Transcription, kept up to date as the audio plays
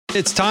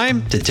It's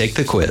time to take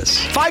the quiz.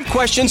 5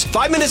 questions,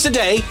 5 minutes a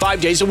day,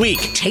 5 days a week.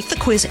 Take the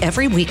quiz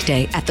every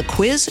weekday at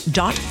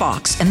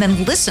thequiz.fox and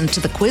then listen to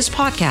the quiz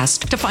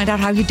podcast to find out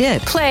how you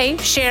did. Play,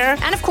 share,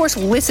 and of course,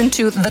 listen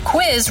to The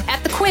Quiz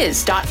at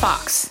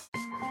thequiz.fox.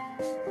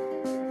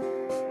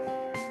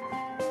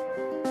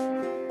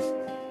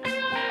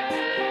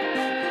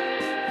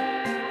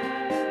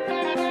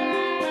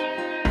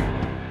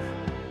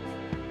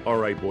 All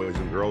right, boys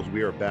and girls,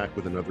 we are back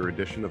with another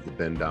edition of the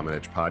Ben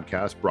Domenech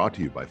podcast, brought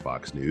to you by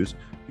Fox News.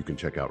 You can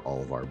check out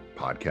all of our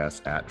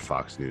podcasts at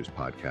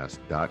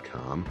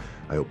foxnewspodcast.com.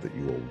 I hope that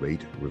you will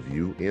rate,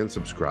 review, and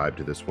subscribe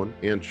to this one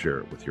and share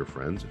it with your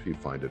friends if you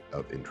find it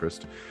of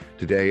interest.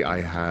 Today, I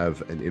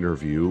have an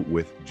interview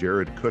with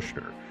Jared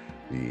Kushner,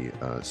 the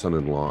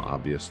son-in-law,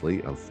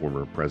 obviously, of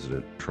former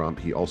President Trump.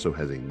 He also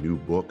has a new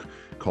book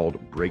called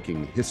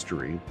Breaking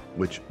History,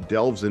 which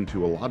delves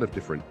into a lot of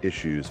different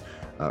issues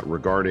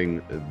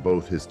regarding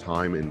both his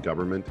time in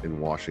government in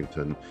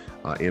Washington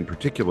and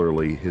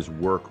particularly his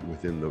work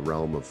within the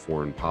realm of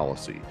foreign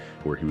policy,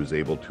 where he was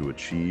able to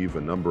achieve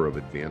a number of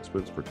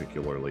advancements,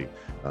 particularly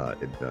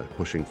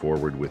pushing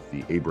forward with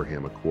the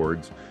Abraham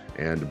Accords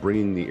and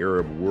bringing the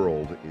Arab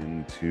world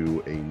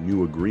into a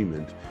new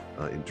agreement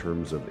in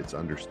terms of its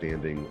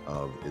understanding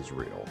of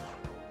Israel.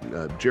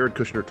 Jared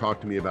Kushner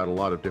talked to me about a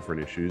lot of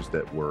different issues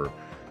that were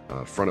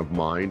front of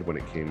mind when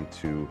it came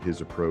to his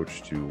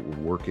approach to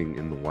working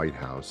in the White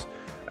House,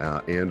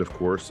 and of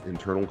course,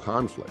 internal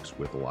conflicts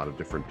with a lot of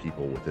different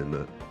people within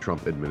the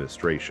Trump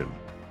administration.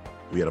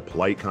 We had a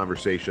polite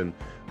conversation,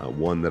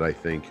 one that I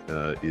think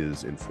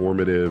is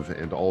informative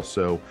and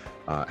also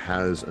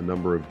has a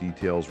number of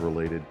details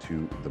related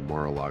to the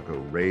Mar-a-Lago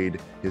raid,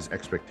 his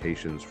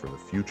expectations for the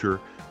future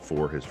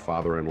for his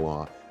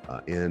father-in-law,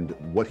 and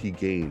what he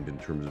gained in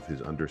terms of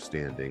his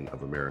understanding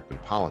of American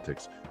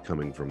politics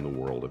coming from the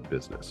world of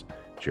business.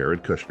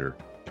 Jared Kushner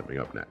coming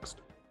up next.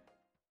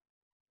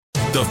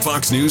 The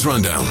Fox News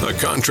Rundown, a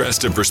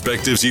contrast of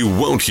perspectives you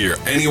won't hear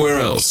anywhere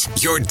else.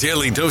 Your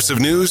daily dose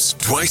of news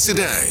twice a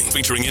day,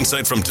 featuring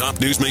insight from top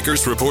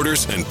newsmakers,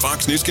 reporters, and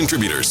Fox News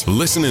contributors.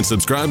 Listen and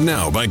subscribe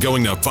now by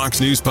going to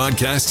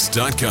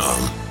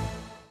foxnewspodcasts.com.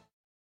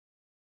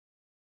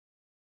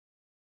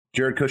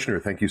 Jared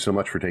Kushner, thank you so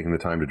much for taking the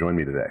time to join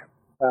me today.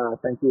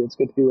 Thank you. It's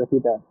good to be with you,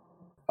 Ben.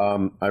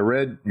 I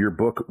read your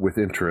book with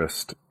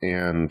interest,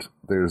 and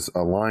there's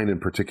a line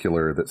in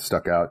particular that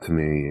stuck out to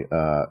me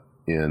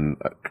in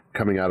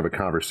coming out of a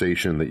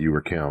conversation that you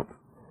recount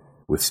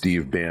with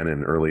Steve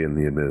Bannon early in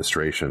the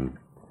administration,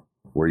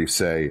 where you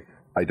say,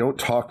 "I don't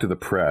talk to the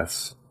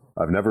press.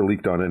 I've never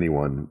leaked on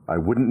anyone. I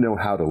wouldn't know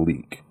how to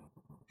leak."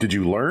 Did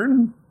you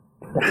learn?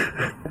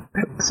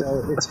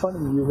 So it's funny.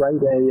 You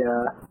write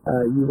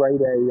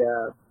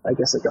I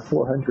guess like a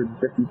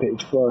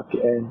 450-page book,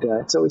 and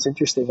it's always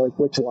interesting, like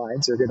which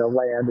lines are going to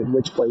land in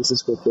which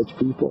places with which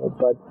people.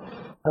 But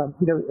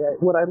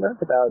what I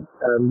learned about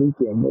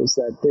leaking is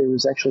that there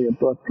was actually a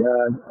book,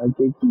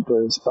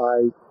 Gatekeepers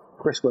by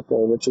Chris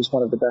Whipple, which was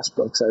one of the best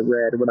books I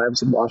read when I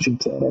was in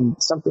Washington,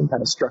 and something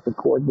kind of struck a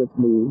chord with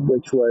me,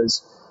 which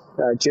was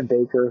Jim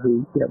Baker,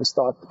 who was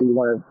thought to be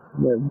one of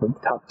the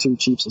top 2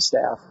 chiefs of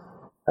staff,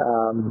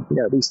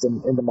 at least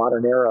in the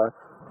modern era.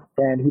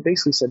 And he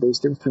basically said there's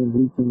a difference between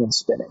leaking and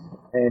spinning.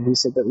 And he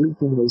said that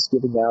leaking was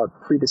giving out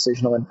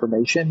pre-decisional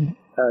information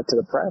to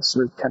the press,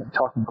 or kind of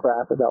talking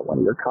crap about one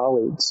of your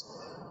colleagues.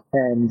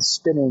 And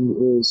spinning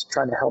is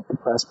trying to help the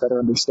press better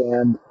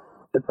understand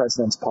the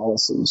president's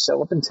policies.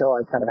 So up until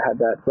I kind of had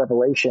that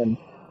revelation,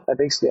 I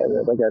basically had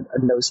a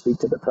no speak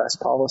to the press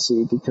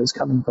policy, because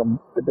coming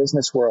from the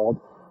business world,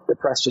 the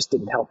press just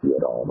didn't help you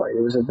at all, right?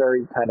 It was a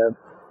very kind of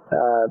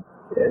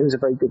it was a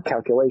very good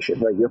calculation,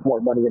 right? You have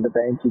more money in the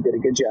bank, you did a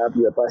good job;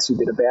 you have less, you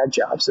did a bad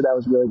job. So that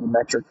was really the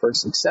metric for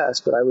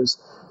success. But I was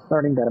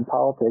learning that in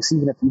politics,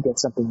 even if you get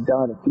something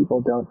done, if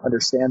people don't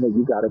understand that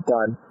you got it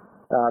done,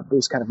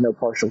 there's kind of no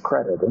partial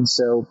credit. And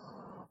so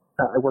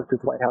I worked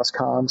with White House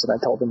comms, and I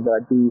told them that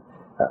I'd be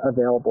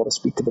available to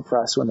speak to the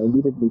press when they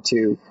needed me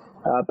to.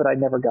 But I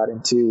never got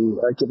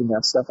into giving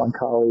out stuff on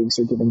colleagues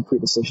or giving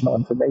pre-decisional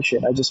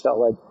information. I just felt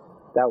like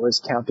that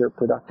was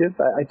counterproductive.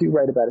 I do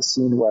write about a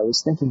scene where I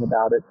was thinking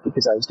about it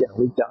because I was getting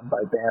leaked on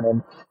by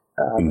Bannon,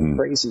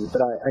 crazy.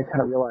 But I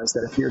kind of realized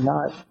that if your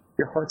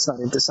heart's not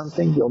into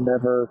something, you'll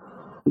never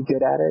be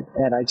good at it.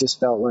 And I just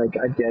felt like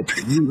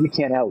you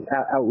can't out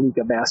leak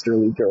a master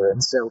leaker.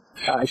 And so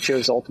I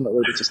chose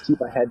ultimately to just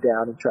keep my head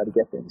down and try to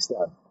get things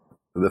done.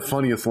 The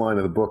funniest line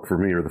of the book for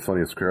me, or the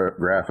funniest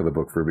graph of the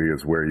book for me,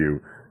 is where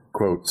you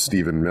quote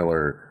Stephen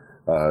Miller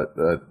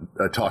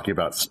talking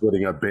about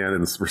splitting up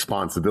Bannon's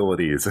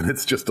responsibilities, and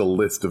it's just a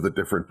list of the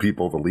different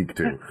people to leak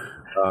to.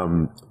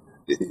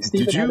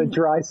 Stephen had a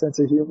dry sense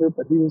of humor,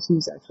 but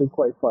he's actually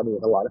quite funny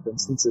in a lot of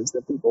instances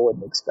that people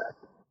wouldn't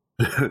expect.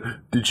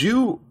 Did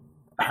you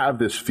have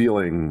this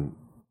feeling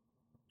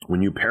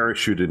when you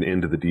parachuted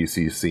into the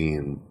DC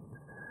scene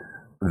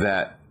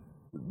that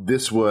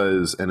this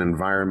was an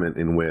environment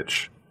in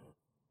which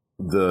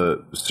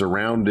the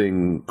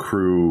surrounding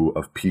crew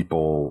of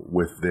people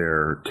with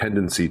their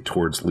tendency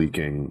towards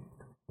leaking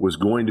was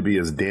going to be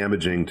as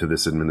damaging to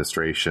this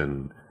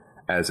administration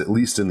as, at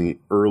least in the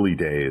early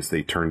days,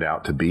 they turned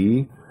out to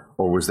be?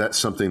 Or was that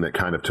something that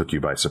kind of took you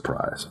by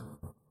surprise?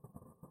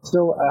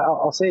 So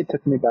I'll say it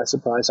took me by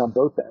surprise on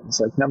both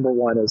ends. Like, number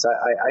one is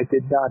I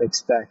did not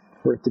expect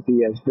for it to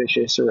be as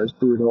vicious or as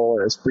brutal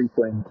or as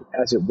frequent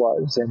as it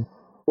was. And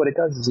what it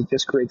does is it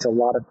just creates a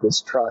lot of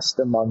distrust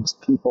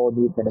amongst people in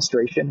the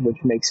administration, which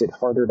makes it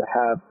harder to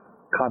have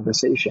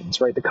conversations,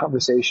 right? The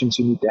conversations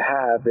you need to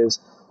have is,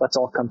 let's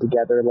all come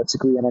together, let's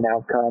agree on an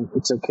outcome.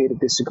 It's okay to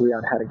disagree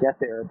on how to get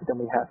there, but then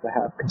we have to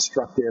have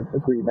constructive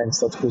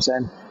agreements. Let's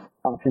present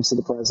options to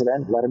the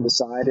president, let him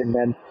decide, and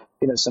then,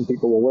 some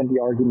people will win the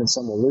argument,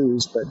 some will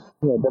lose, but,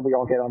 then we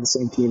all get on the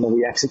same team and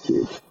we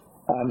execute.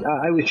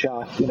 I was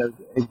shocked,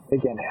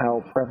 again,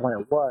 how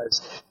prevalent it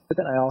was, but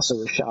then I also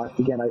was shocked.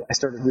 Again, I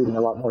started reading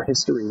a lot more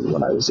history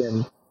when I was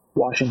in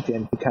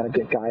Washington to kind of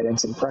get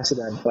guidance and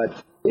precedent,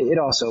 but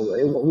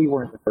we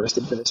weren't the first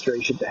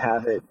administration to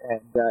have it,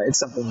 and it's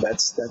something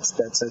that's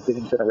I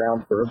think been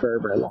around for a very,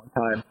 very long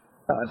time,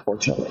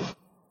 unfortunately.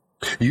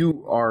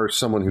 You are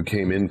someone who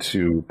came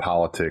into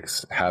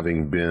politics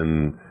having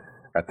been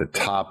at the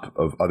top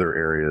of other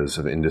areas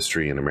of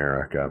industry in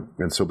America,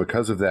 and so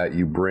because of that,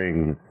 you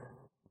bring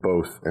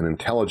both an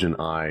intelligent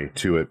eye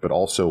to it, but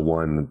also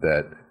one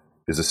that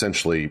is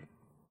essentially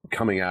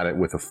coming at it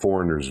with a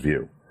foreigner's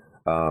view.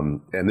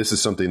 And this is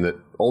something that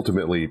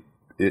ultimately,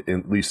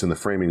 at least in the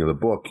framing of the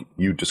book,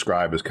 you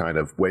describe as kind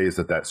of ways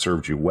that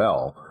served you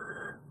well.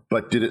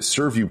 But did it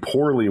serve you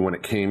poorly when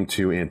it came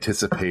to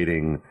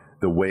anticipating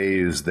the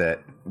ways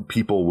that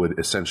people would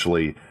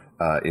essentially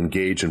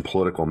engage in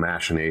political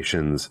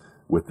machinations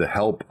with the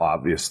help,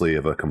 obviously,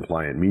 of a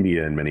compliant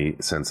media in many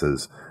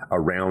senses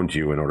around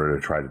you in order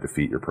to try to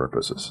defeat your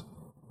purposes?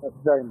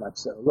 Very much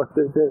so. Look,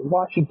 the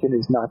Washington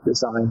is not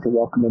designed to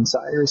welcome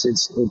insiders.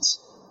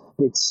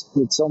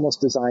 It's almost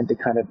designed to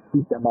kind of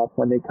beat them up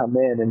when they come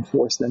in and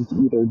force them to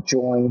either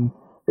join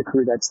the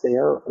crew that's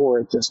there, or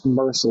it just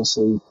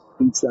mercilessly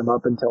beats them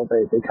up until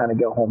they kind of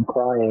go home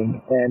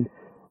crying. And,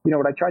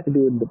 what I tried to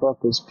do in the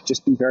book was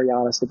just be very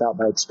honest about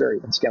my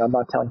experience. Again, I'm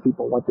not telling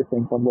people what to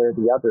think one way or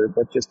the other,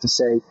 but just to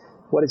say,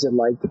 what is it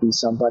like to be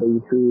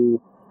somebody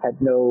who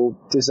had no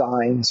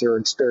designs or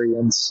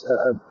experience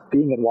of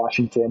being in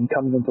Washington,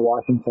 coming into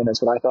Washington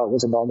as what I thought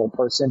was a normal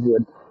person who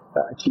had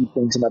achieved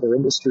things in other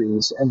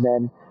industries, and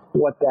then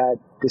what that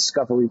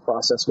discovery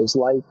process was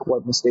like,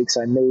 what mistakes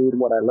I made,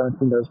 what I learned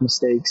from those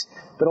mistakes,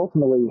 but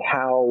ultimately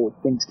how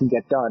things can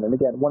get done. And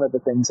again, one of the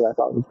things that I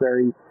thought was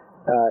very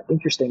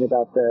interesting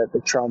about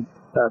the Trump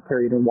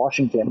period in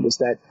Washington was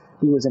that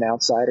he was an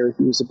outsider,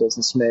 he was a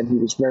businessman, he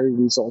was very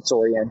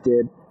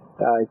results-oriented.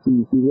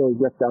 He really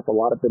ripped up a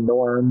lot of the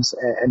norms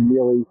and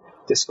really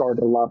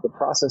discarded a lot of the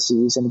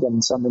processes. And again,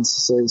 in some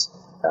instances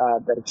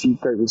that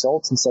achieved great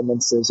results, in some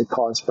instances it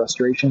caused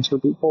frustrations for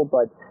people,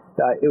 but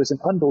it was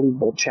an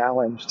unbelievable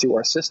challenge to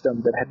our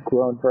system that had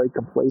grown very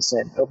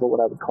complacent over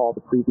what I would call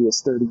the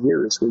previous 30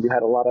 years, where you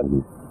had a lot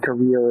of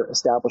career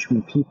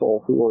establishment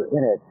people who were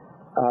in it.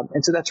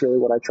 And so that's really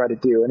what I try to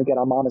do. And again,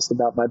 I'm honest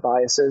about my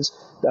biases.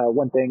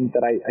 One thing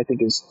that I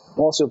think is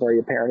also very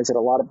apparent is that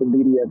a lot of the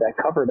media that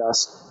covered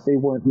us, they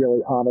weren't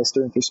really honest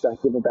or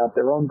introspective about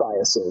their own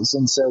biases.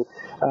 And so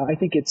I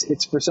think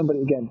it's for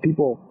somebody, again,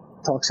 people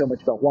talk so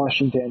much about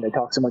Washington. They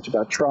talk so much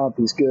about Trump.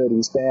 He's good.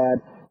 He's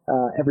bad.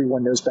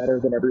 Everyone knows better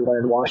than everyone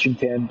in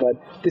Washington.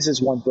 But this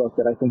is one book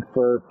that I think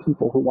for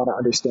people who want to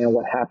understand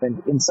what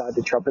happened inside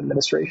the Trump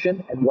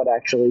administration and what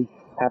actually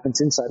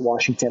happens inside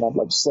Washington on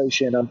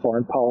legislation, on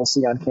foreign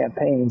policy, on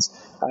campaigns,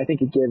 I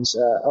think it gives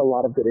a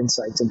lot of good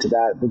insights into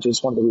that, which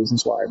is one of the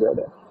reasons why I wrote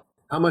it.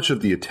 How much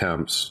of the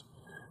attempts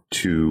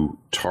to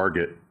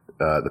target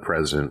the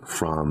president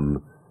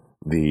from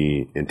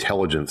the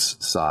intelligence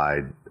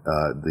side,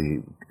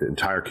 the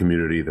entire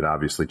community that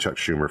obviously Chuck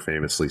Schumer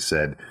famously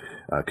said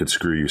could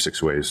screw you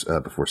 6 ways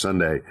before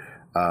Sunday,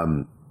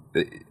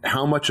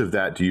 how much of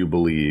that do you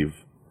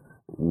believe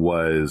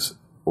was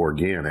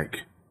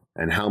organic?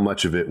 And how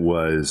much of it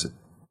was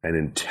an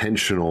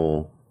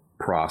intentional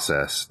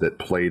process that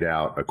played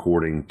out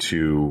according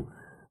to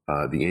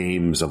the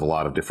aims of a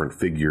lot of different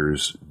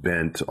figures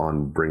bent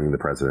on bringing the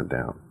president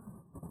down?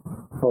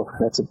 Oh,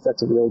 that's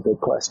a really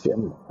good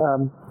question.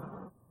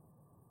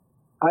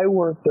 I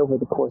worked over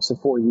the course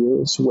of 4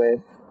 years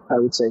with, I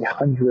would say,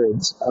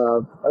 hundreds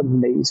of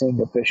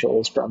amazing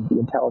officials from the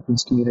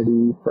intelligence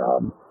community,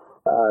 from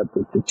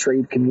the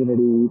trade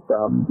community,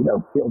 from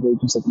field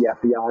agents at the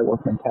FBI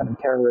working on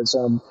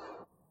counterterrorism,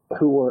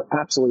 who were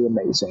absolutely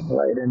amazing,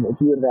 right? And if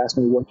you would have asked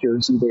me what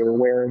jersey they were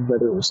wearing,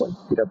 whether it was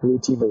blue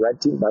team or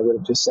red team, I would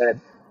have just said,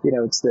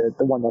 it's the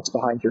one that's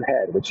behind your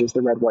head, which is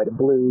the red, white, and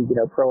blue,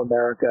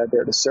 pro-America,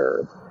 there to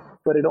serve.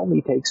 But it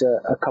only takes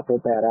a couple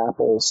bad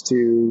apples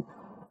to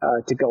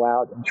go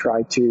out and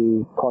try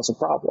to cause a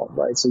problem,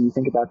 right? So you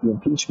think about the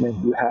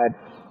impeachment, you had,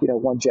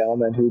 one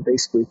gentleman who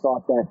basically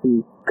thought that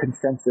the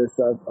consensus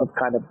of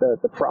kind of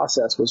the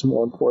process was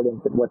more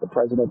important than what the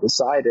president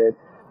decided.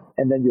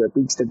 And then you had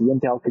leaks to the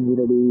intel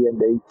community, and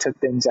they took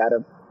things out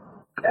of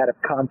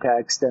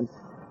context. And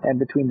And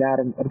between that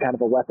and kind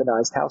of a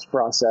weaponized House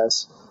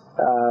process,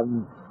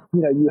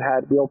 you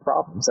had real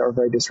problems that were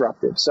very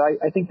disruptive. So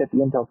I think that the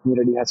intel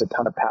community has a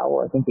ton of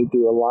power. I think they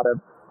do a lot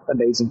of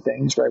amazing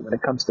things, right? When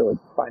it comes to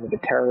finding a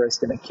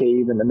terrorist in a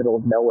cave in the middle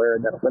of nowhere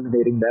and then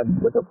eliminating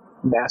them with a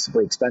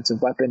massively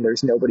expensive weapon,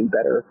 there's nobody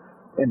better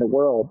in the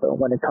world. But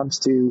when it comes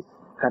to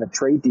kind of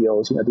trade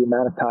deals, the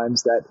amount of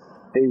times that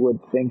they would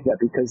think that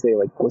because they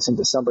listened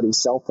to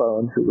somebody's cell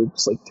phone who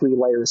was 3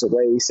 layers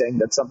away saying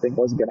that something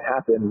wasn't going to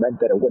happen meant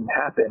that it wouldn't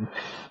happen.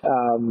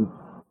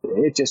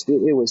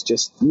 It was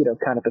just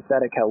kind of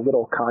pathetic how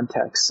little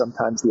context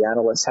sometimes the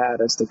analysts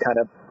had as to kind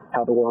of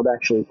how the world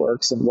actually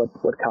works and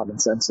what common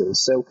sense is.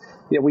 So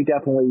we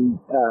definitely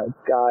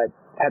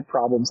had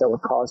problems that were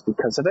caused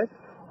because of it.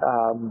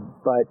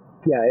 But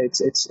yeah,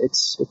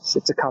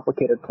 it's a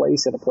complicated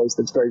place and a place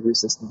that's very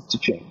resistant to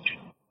change.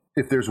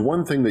 If there's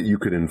one thing that you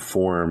could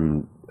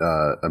inform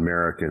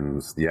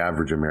Americans, the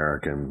average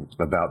American,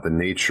 about the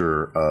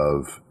nature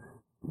of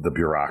the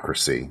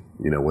bureaucracy,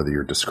 whether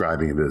you're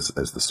describing it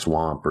as the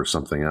swamp or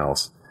something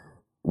else,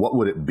 what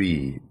would it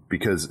be?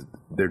 Because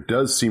there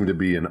does seem to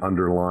be an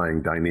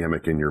underlying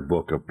dynamic in your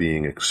book of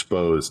being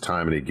exposed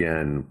time and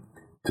again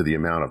to the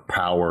amount of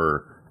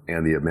power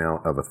and the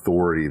amount of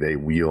authority they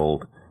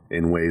wield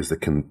in ways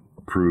that can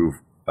prove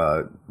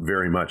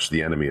very much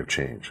the enemy of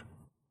change.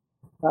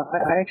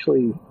 I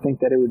actually think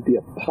that it would be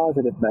a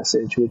positive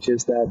message, which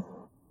is that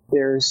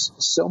there's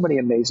so many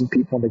amazing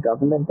people in the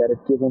government that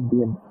have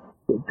given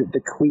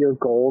the clear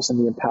goals and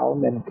the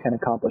empowerment and can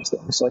accomplish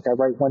things. So I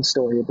write one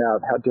story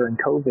about how during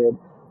COVID,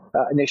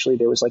 initially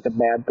there was a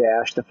mad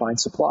dash to find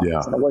supplies.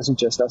 Yeah. And it wasn't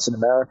just us in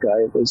America,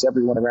 it was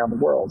everyone around the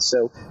world.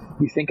 So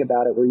you think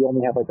about it where you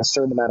only have a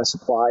certain amount of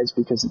supplies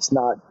because it's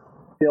not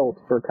built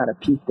for kind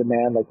of peak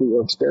demand like we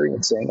were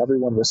experiencing.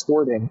 Everyone was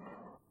hoarding.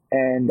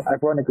 And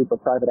I've run a group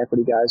of private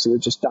equity guys who were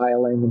just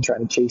dialing and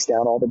trying to chase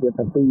down all the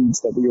different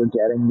leads that we were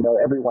getting.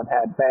 Everyone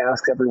had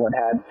masks, everyone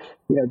had,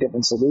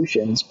 different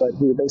solutions, but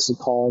we were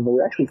basically calling, we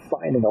were actually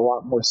finding a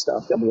lot more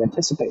stuff than we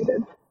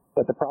anticipated.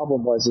 But the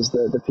problem was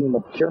the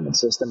FEMA procurement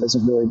system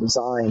isn't really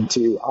designed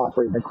to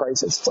operate in a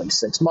crisis. It's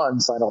 6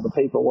 months, sign all the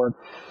paperwork.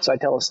 So I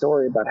tell a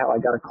story about how I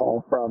got a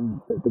call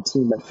from the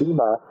team at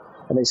FEMA,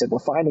 and they said, we're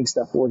finding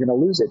stuff, but we're going to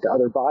lose it to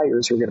other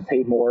buyers who are going to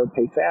pay more,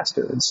 pay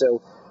faster. And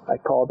so I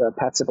called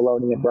Pat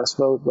Cipollone and Russ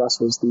Vogt. Russ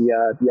was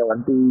the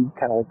OMB,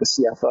 kind of like the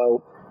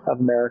CFO of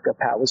America.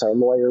 Pat was our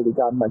lawyer. We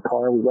got in my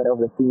car. We went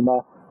over to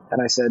FEMA,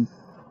 and I said,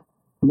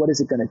 what is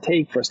it going to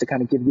take for us to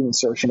kind of give you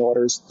insertion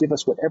orders? Give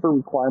us whatever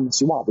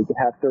requirements you want. We could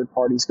have third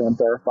parties go and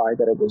verify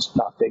that it was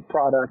not fake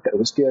product, that it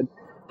was good.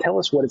 Tell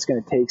us what it's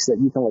going to take so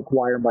that you can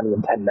wire money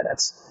in 10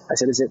 minutes. I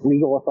said, is it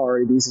legal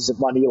authorities? Is it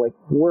money?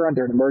 We're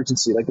under an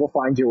emergency. We'll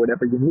find you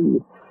whatever you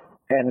need.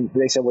 And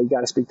they said, well, you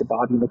got to speak to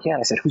Bobby McCann.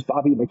 I said, who's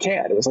Bobby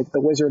McCann? It was the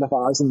Wizard of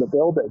Oz in the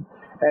building.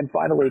 And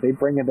finally, they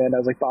bring him in. I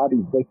was like, Bobby,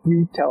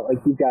 you tell,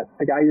 you've got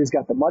the guy who's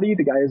got the money,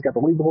 the guy who's got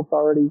the legal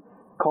authority.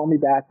 Call me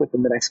back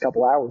within the next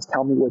couple hours.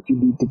 Tell me what you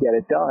need to get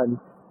it done.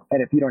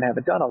 And if you don't have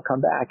it done, I'll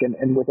come back.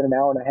 And within an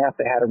hour and a half,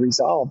 they had it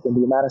resolved. And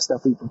the amount of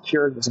stuff we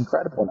procured was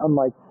incredible. And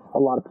unlike a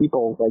lot of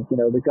people,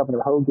 the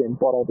Governor Hogan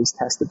bought all these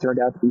tests that turned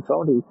out to be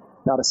phony.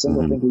 Not a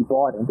single thing we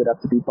bought ended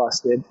up to be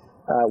busted.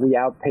 We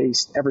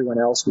outpaced everyone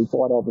else. We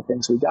bought all the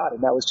things we got.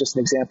 And that was just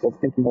an example of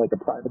thinking like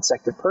a private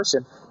sector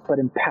person, but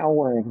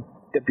empowering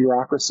the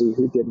bureaucracy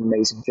who did an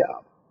amazing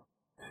job.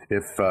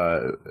 If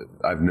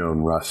I've known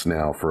Russ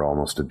now for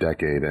almost a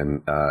decade,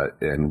 and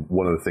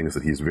one of the things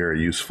that he's very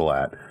useful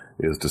at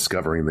is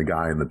discovering the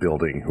guy in the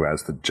building who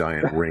has the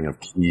giant ring of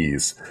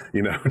keys,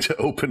 to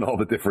open all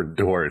the different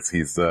doors.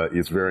 He's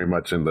very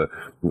much in the,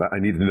 I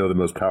need to know the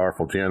most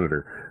powerful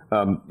janitor.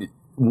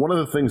 One of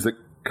the things that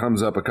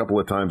comes up a couple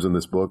of times in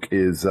this book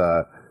is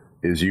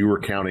you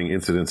recounting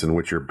incidents in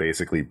which you're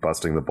basically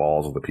busting the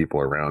balls of the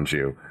people around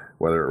you,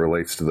 whether it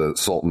relates to the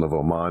Sultan of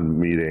Oman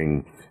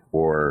meeting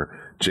or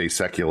Jay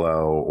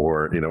Sekulow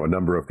or, a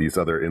number of these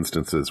other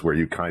instances where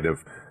you kind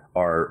of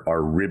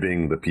are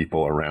ribbing the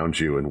people around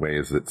you in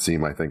ways that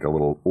seem, I think,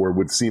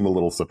 would seem a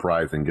little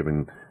surprising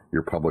given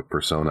your public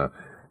persona.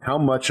 How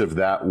much of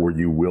that were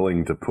you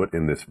willing to put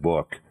in this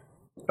book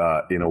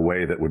in a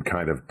way that would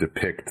kind of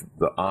depict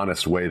the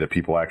honest way that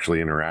people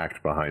actually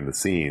interact behind the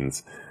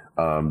scenes?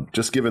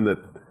 Just given that,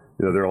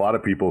 there are a lot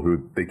of people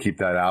who they keep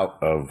that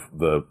out of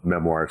the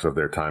memoirs of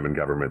their time in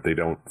government. They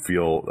don't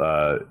feel,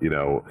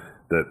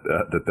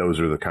 that those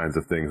are the kinds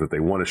of things that they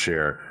want to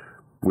share.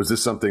 Was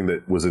this something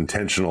that was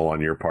intentional on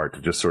your part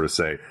to just sort of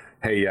say,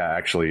 hey, yeah,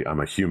 actually,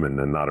 I'm a human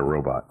and not a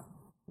robot?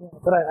 Yeah,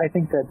 but I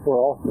think that we're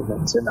all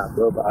humans and not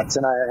robots.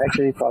 And I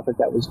actually thought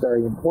that was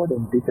very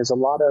important because a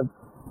lot of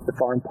the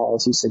foreign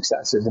policy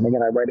successes, and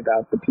again, I write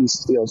about the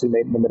peace deals we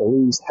made in the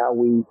Middle East, how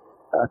we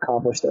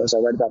accomplished those. I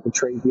write about the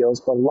trade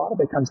deals, but a lot of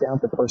it comes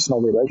down to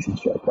personal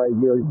relationship, right?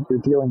 You're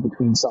dealing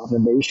between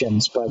sovereign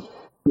nations, but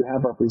you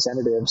have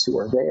representatives who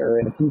are there,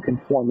 and if you can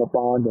form a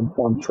bond and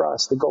form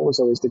trust, the goal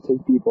is always to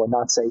take people and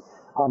not say,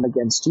 I'm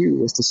against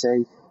you, is to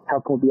say,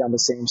 how can we be on the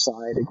same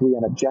side, agree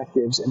on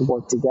objectives, and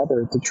work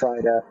together to try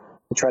to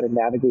to try to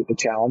navigate the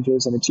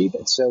challenges and achieve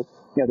it. So,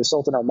 the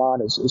Sultan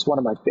Oman is one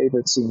of my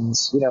favorite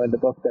scenes, in the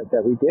book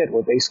that we did,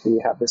 where basically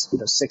we have this,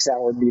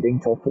 6-hour meeting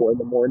till 4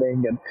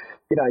 a.m. And,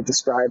 I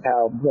describe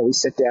how, we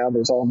sit down,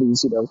 there's all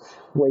these,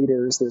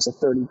 waiters, there's a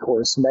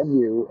 30-course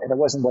menu, and it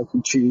wasn't like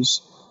you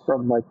choose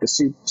from like the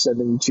soups and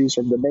then you choose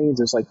from the mains.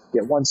 It's like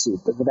get one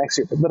soup and the next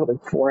soup, and literally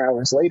 4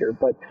 hours later.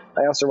 But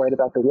I also write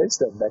about the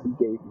wisdom that he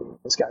gave me.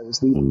 This guy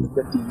was leading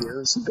for 50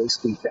 years. He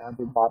basically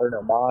founded modern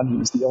Oman. He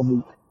was the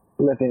only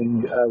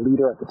living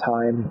leader at the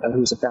time who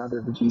was a founder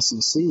of the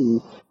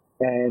GCC.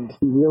 And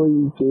he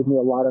really gave me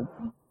a lot of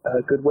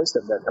good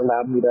wisdom that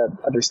allowed me to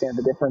understand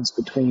the difference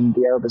between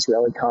the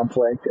Arab-Israeli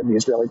conflict and the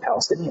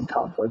Israeli-Palestinian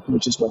conflict,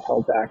 which is what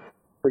held back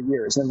for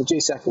years. And the Jay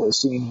Sekulow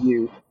scene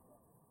you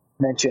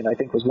mentioned, I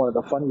think, was one of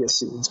the funniest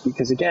scenes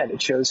because, again,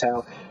 it shows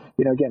how,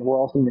 again, we're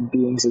all human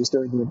beings. It was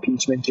during the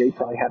impeachment. Jay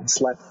probably hadn't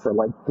slept for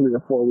like 3 or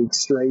 4 weeks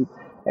straight,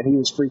 and he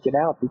was freaking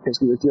out because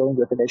we were dealing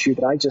with an issue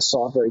that I just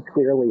saw very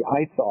clearly,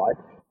 I thought.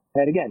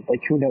 And again,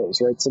 like, who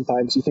knows, right?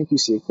 Sometimes you think you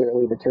see it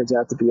clearly and it turns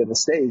out to be a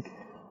mistake.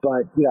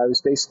 But, I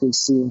was basically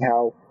seeing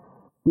how,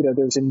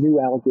 there's a new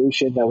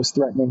allegation that was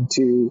threatening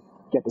to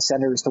get the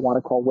senators to want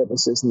to call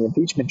witnesses in the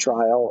impeachment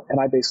trial. And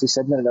I basically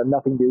said, no,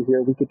 nothing new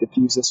here. We could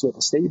diffuse this with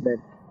a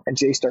statement. And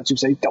Jay starts to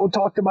say, don't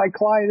talk to my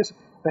client.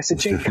 And I said,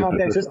 Jay, calm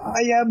down. He says,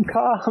 I am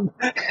calm.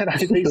 And I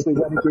basically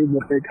went and gave him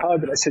a big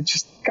hug. And I said,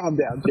 just calm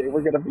down, Jay.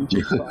 We're going to be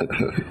just fine.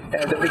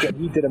 And again,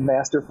 he did a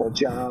masterful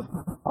job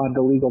on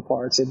the legal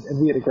parts.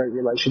 And we had a great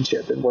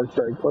relationship and worked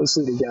very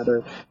closely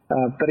together.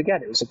 But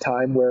again, it was a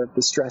time where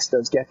the stress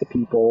does get to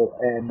people.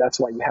 And that's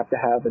why you have to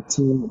have a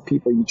team of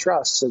people you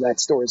trust. So that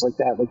stories like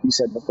that, like you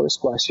said in the first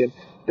question,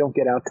 don't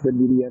get out to the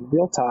media in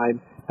real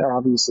time. They're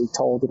obviously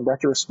told in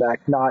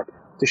retrospect, not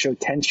to show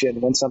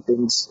tension when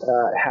something's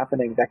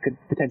happening that could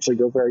potentially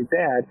go very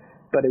bad.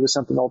 But it was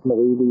something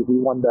ultimately we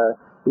won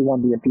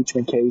the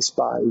impeachment case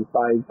by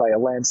a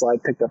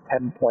landslide, picked up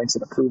 10 points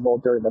of approval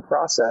during the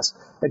process.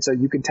 And so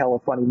you can tell a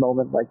funny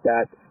moment like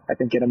that, I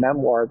think, in a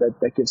memoir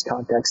that gives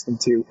context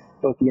into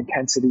both the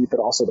intensity but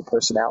also the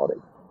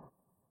personality.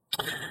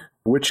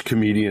 Which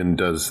comedian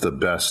does the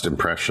best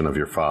impression of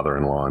your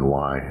father-in-law and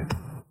why?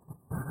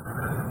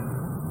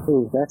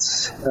 Ooh,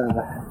 that's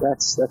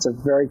a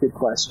very good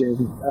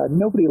question.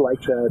 Nobody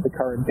liked the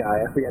current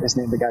guy. I forget his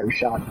name. The guy who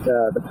shot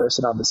the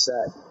person on the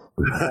set.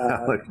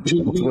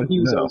 He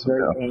was always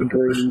very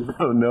angry.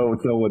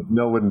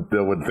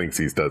 No one thinks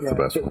he does the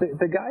best one.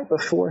 The guy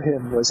before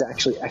him was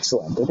actually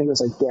excellent. I think it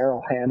was like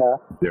Daryl Hannah.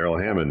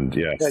 Daryl Hammond,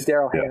 yes.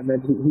 Daryl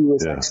Hammond. He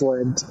was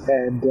excellent.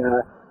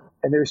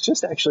 And there's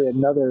just actually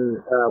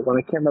another one.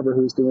 I can't remember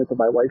who was doing it, but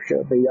my wife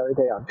showed me the other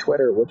day on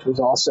Twitter, which was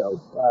also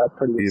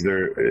pretty.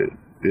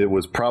 It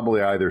was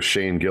probably either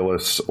Shane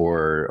Gillis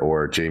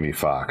or Jamie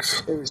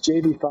Foxx. It was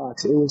Jamie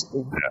Foxx. It was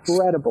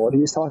incredible. And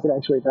he was talking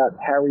actually about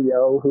Harry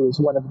O, who is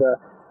one of the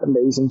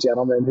amazing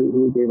gentlemen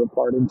who he gave a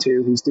part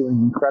into. He's doing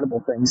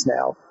incredible things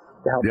now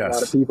to help a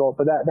lot of people.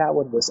 But that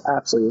one was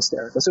absolutely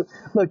hysterical. So,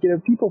 look,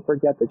 people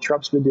forget that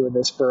Trump's been doing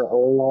this for a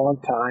long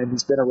time.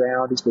 He's been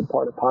around. He's been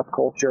part of pop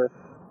culture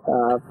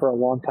for a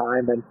long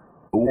time. And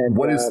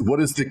what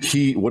is the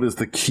key? What is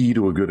the key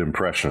to a good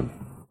impression?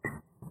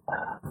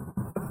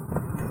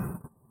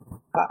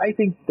 I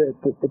think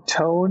the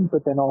tone,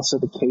 but then also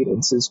the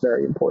cadence is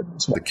very important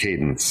as well. The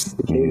cadence.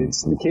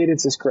 The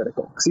cadence is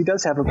critical because he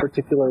does have a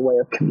particular way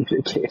of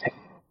communicating.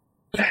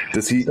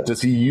 Does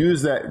he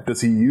use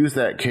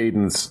that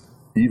cadence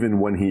even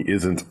when he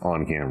isn't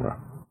on camera?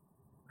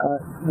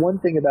 One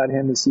thing about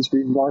him is he's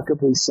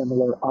remarkably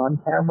similar on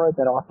camera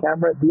than off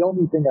camera. The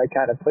only thing I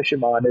kind of push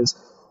him on is,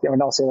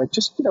 and I'll say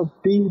just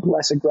be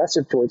less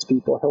aggressive towards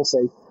people. He'll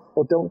say,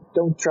 well,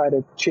 don't try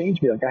to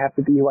change me. Like, I have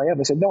to be who I am.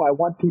 I said, no, I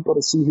want people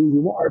to see who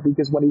you are,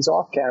 because when he's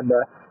off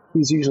camera,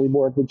 he's usually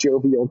more of the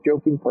jovial,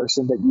 joking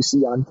person that you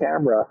see on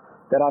camera.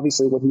 That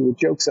obviously when he would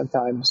joke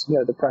sometimes,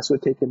 the press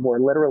would take him more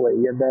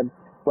literally. And then,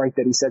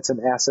 that he said some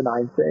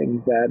asinine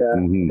thing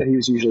that he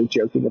was usually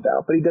joking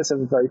about. But he does have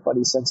a very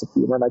funny sense of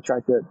humor, and I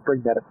tried to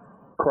bring that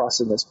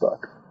across in this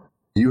book.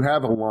 You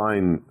have a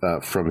line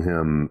from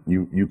him.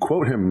 You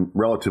quote him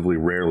relatively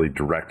rarely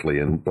directly,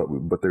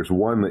 but there's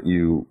one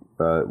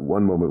that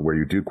one moment where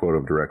you do quote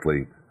him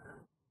directly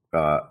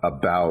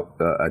about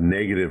a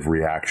negative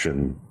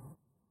reaction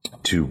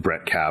to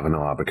Brett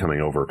Kavanaugh becoming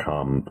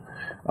overcome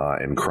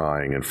and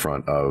crying in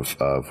front of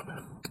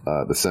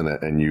the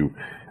Senate, and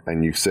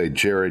you say,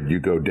 Jared, you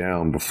go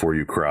down before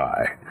you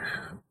cry.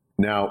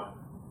 Now,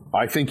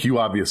 I think you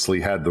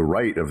obviously had the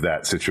right of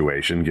that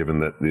situation,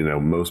 given that,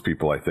 most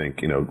people, I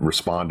think,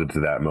 responded to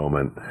that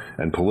moment.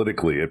 And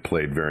politically, it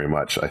played very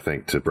much, I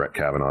think, to Brett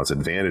Kavanaugh's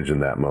advantage in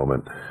that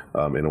moment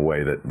in a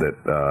way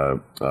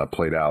that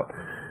played out.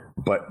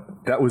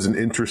 But that was an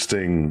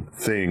interesting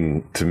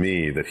thing to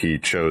me that he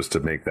chose to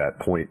make that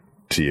point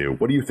to you.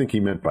 What do you think he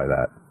meant by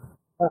that?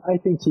 I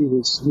think he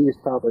was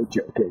probably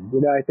joking.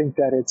 I think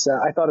that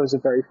I thought it was a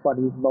very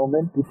funny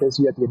moment because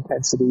you had the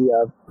intensity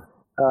of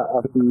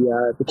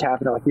the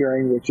Kavanaugh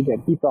hearing, which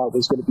again he thought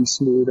was going to be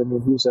smooth. I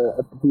mean,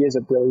 he is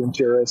a brilliant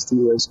jurist. He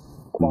was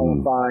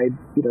qualified,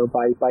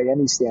 by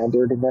any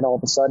standard, and then all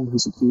of a sudden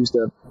he's accused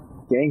of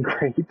gang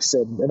rapes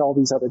and all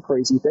these other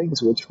crazy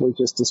things, which were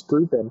just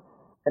disproven.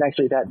 And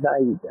actually, that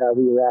night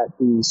we were at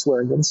the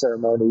swearing-in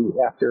ceremony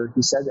after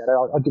he said that.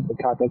 I'll give the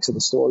context of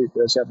the story for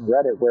those who haven't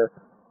read it, where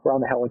we're on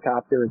the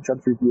helicopter and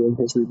Trump's reviewing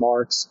his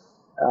remarks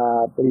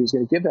that he was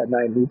going to give that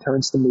night, and he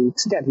turns to me,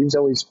 because again, he was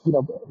always,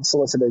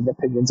 soliciting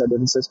opinions on it,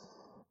 and says,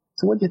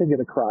 "So what do you think of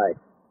the cry?"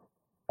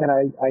 And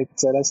I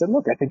said,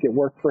 "Look, I think it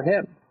worked for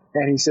him."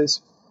 And he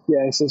says,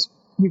 "Yeah," he says,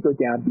 "You go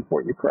down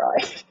before you cry."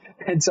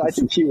 And so I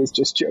think he was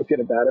just joking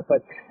about it.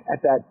 But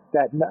at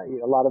that night,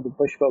 a lot of the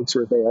Bush folks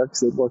were there because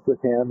they'd worked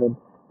with him, and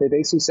they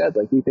basically said,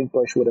 like, we think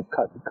Bush would have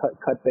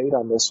cut bait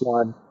on this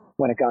one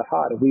when it got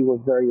hot. And we were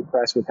very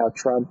impressed with how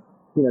Trump,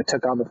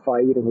 took on the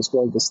fight and was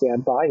willing to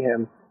stand by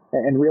him.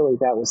 And really,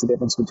 that was the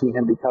difference between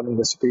him becoming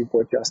the Supreme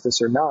Court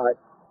justice or not.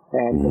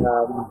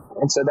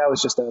 And so that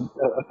was just a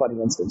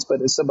funny instance.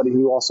 But as somebody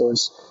who also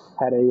has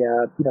had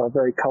a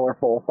very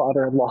colorful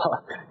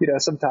father-in-law,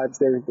 sometimes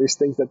there's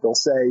things that they'll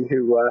say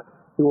who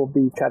will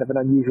be kind of an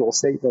unusual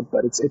statement,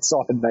 but it's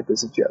often meant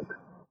as a joke.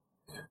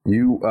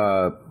 You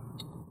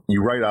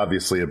write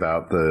obviously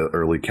about the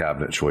early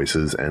cabinet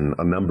choices, and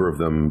a number of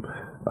them,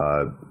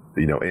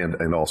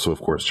 and also of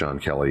course John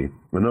Kelly.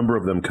 A number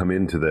of them come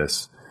into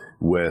this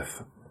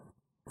with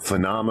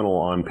phenomenal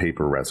on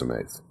paper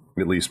resumes,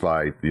 at least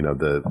by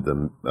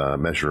the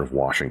measure of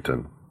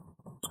Washington,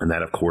 and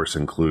that of course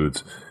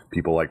includes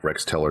people like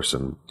Rex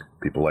Tillerson,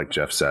 people like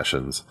Jeff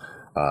Sessions.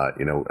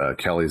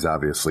 Kelly's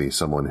obviously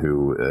someone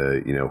who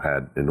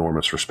had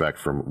enormous respect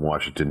from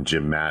Washington.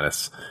 Jim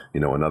Mattis,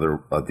 another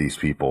of these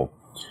people.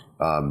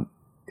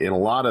 In a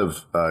lot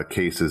of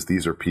cases,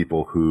 these are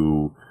people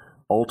who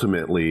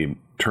ultimately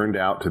turned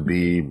out to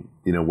be,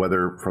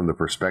 whether from the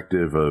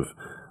perspective of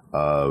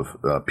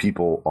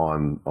people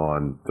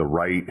on the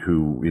right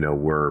who,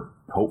 were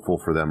hopeful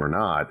for them or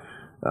not,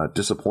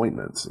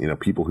 disappointments,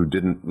 people who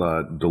didn't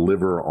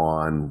deliver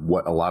on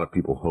what a lot of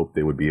people hoped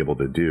they would be able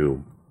to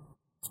do.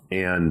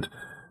 And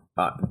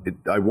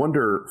I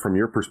wonder, from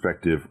your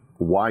perspective,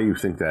 why you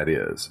think that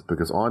is.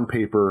 Because on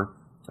paper,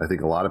 I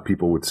think a lot of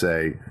people would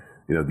say,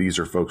 these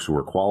are folks who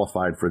are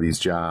qualified for these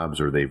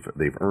jobs, or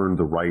they've earned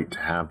the right to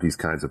have these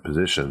kinds of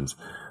positions.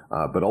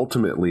 But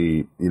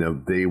ultimately,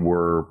 they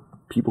were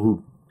people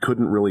who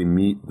couldn't really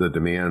meet the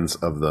demands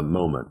of the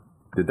moment.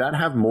 Did that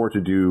have more to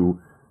do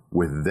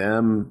with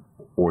them,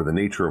 or the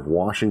nature of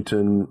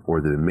Washington, or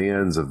the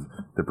demands of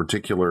the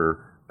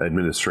particular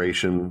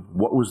administration?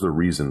 What was the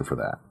reason for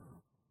that?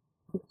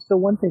 So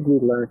one thing we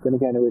learned, and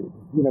again,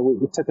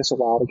 it took us a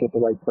while to get the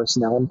right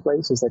personnel in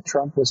place, is that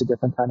Trump was a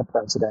different kind of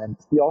president.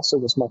 He also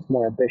was much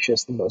more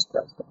ambitious than most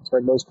presidents,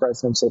 right? Most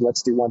presidents said,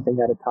 let's do one thing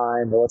at a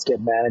time, or let's get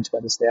managed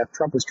by the staff.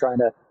 Trump was trying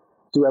to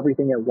do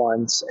everything at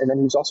once, and then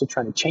he was also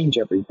trying to change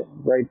everything,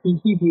 right?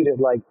 He viewed it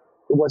like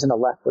it wasn't a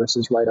left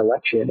versus right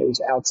election. It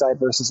was outside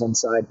versus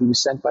inside. He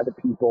was sent by the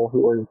people who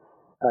were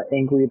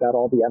angry about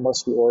all the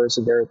endless wars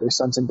of their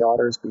sons and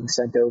daughters being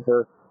sent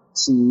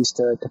overseas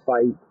to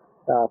fight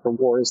for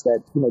wars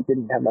that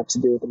didn't have much to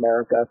do with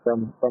America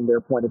from their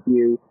point of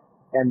view.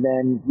 And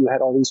then you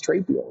had all these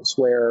trade deals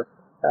where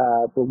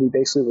we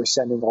basically were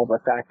sending all of our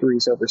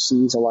factories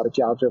overseas, a lot of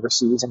jobs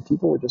overseas, and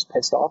people were just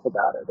pissed off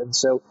about it. And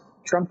so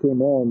Trump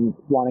came in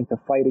wanting to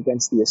fight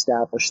against the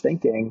established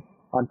thinking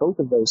on both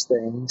of those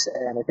things.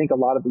 And I think a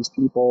lot of these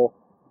people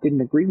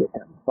didn't agree with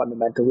him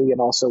fundamentally, and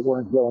also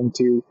weren't willing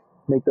to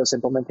make those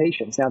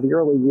implementations. Now, the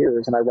early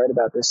years, and I write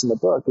about this in the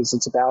book, is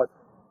it's about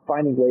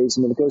finding ways.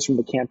 I mean, it goes from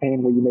the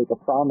campaign where you make a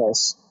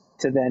promise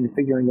to then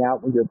figuring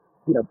out when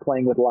you're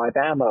playing with live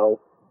ammo,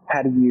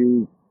 how do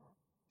you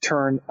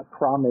turn a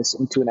promise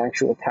into an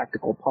actual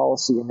tactical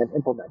policy and then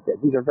implement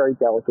it? These are very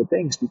delicate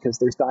things because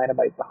there's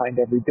dynamite behind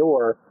every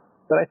door.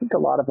 But I think a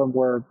lot of them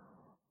were,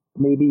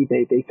 maybe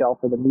they fell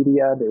for the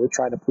media. They were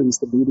trying to please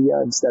the media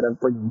instead of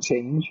bringing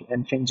change,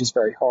 and change is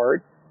very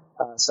hard.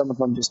 Some of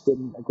them just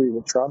didn't agree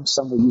with Trump.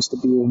 Some were used to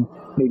being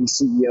maybe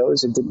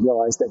CEOs and didn't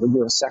realize that when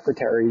you're a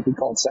secretary, we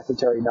call it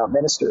secretary, not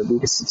minister,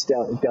 because it's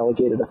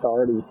delegated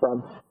authority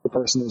from the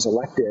person who's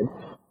elected.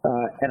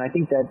 And I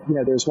think that,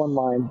 there's one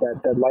line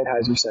that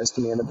Lighthizer says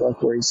to me in the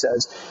book where he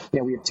says,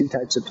 we have two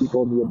types of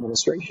people in the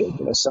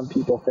administration. Some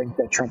people think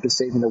that Trump is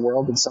saving the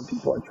world, and some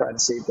people are trying to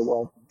save the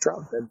world from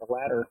Trump. And the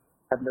latter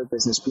have no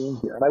business being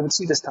here. And I would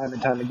see this time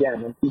and time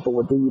again when people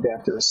would leave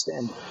after a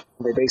stint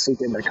and they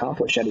basically didn't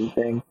accomplish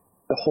anything.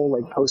 The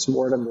whole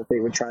post-mortem that they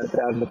would try to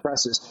put out in the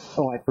press is,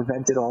 I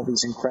prevented all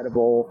these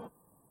incredible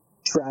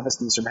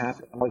travesties from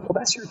happening. I'm like, well,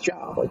 that's your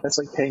job. That's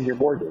like paying your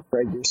mortgage,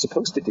 right? You're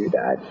supposed to do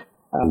that.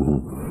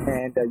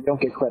 And you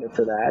don't get credit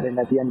for that. And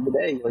at the end of the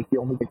day,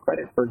 you only get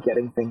credit for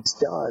getting things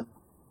done.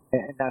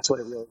 And that's what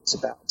it really is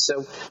about.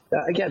 So,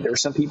 again, there were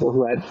some people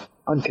who had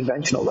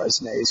unconventional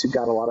resumes who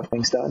got a lot of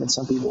things done, and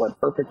some people had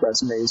perfect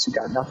resumes who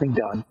got nothing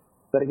done.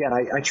 But again,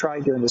 I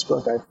tried during this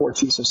book. I have 4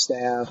 chiefs of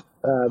staff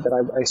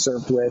that I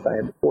served with. I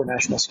had 4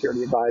 national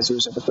security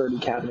advisors, over 30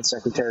 cabinet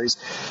secretaries.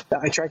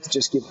 I tried to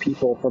just give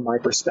people, from my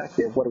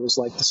perspective, what it was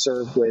like to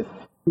serve with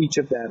each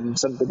of them,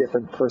 some of the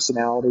different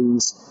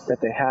personalities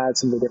that they had,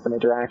 some of the different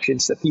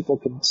interactions that people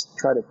can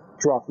try to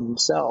draw from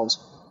themselves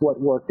what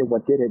worked and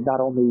what didn't,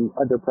 not only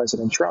under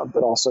President Trump,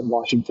 but also in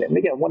Washington. And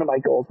again, one of my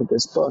goals with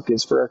this book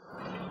is for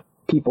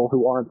people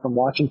who aren't from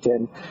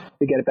Washington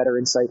to get a better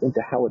insight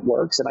into how it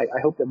works. And I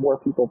hope that more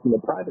people from the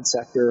private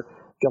sector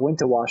go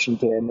into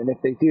Washington. And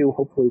if they do,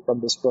 hopefully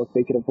from this book,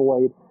 they can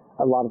avoid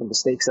a lot of the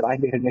mistakes that I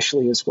made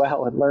initially as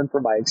well and learn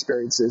from my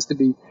experiences to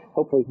be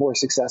hopefully more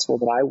successful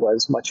than I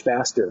was, much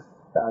faster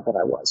than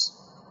I was.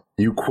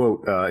 You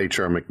quote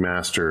H.R.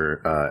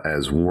 McMaster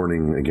as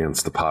warning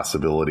against the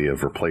possibility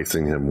of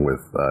replacing him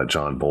with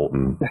John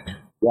Bolton.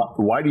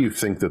 Why do you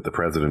think that the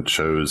president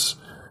chose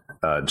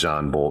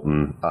John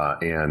Bolton,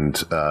 and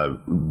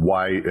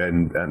why?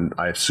 And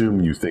I assume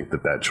you think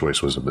that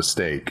choice was a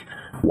mistake.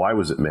 Why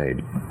was it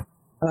made?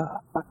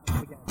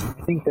 Again,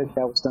 I think that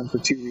was done for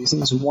 2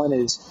 reasons. One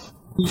is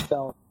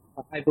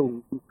I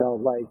believe he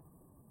felt like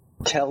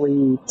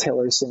Kelly,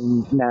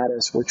 Tillerson,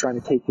 Mattis were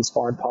trying to take his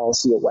foreign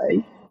policy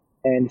away.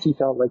 And he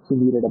felt like he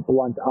needed a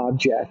blunt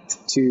object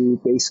to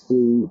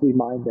basically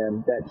remind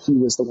them that he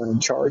was the one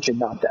in charge and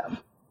not them.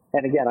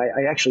 And again,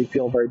 I actually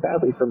feel very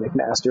badly for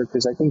McMaster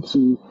because I think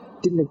he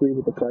didn't agree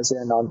with the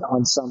president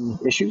on some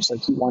issues.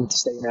 Like he wanted to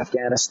stay in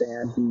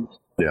Afghanistan.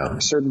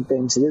 Certain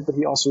things he did, but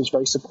he also was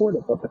very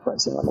supportive of the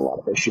president on a lot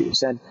of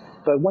issues.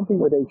 But one thing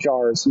with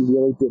HR is he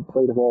really did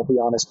play the role of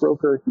the honest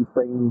broker. He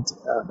framed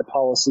the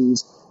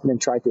policies and then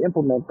tried to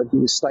implement, but he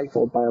was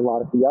stifled by a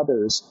lot of the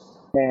others.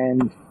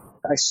 And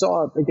I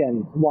saw,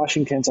 again,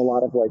 Washington's a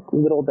lot of like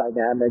little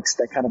dynamics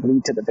that kind of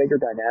lead to the bigger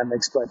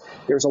dynamics, but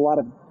there's a lot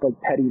of like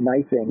petty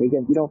knifing.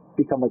 Again, you don't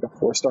become like a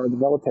 4-star in the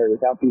military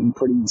without being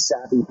pretty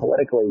savvy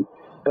politically.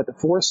 But the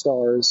 4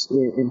 stars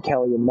in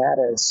Kelly and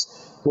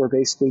Mattis were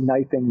basically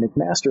knifing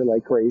McMaster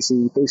like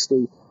crazy.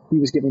 Basically, he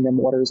was giving them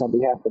orders on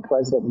behalf of the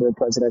president and their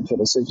presidential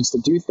decisions to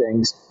do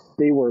things.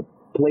 They were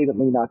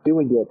blatantly not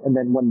doing it. And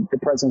then when the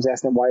president was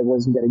asking them why it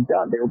wasn't getting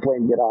done, they were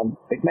blaming it on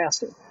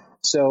McMaster.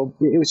 So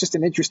it was just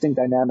an interesting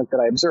dynamic that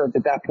I observed.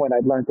 At that point,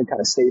 I'd learned to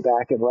kind of stay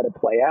back and let it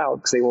play out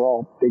because they were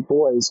all big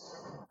boys.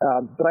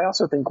 But I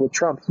also think with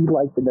Trump, he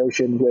liked the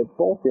notion with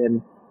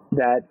Bolton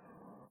that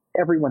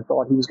everyone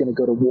thought he was going to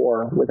go to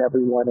war with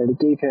everyone, and it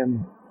gave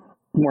him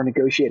more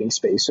negotiating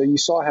space. So you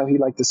saw how he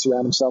liked to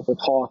surround himself with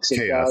hawks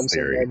and doves,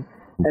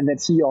 and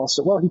that he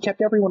also, he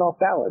kept everyone off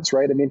balance,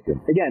 right? I mean,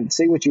 again,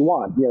 say what you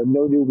want,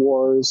 no new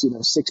wars,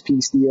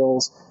 6-peace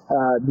deals,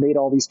 made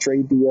all these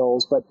trade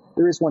deals. But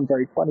there is one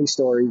very funny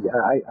story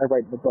I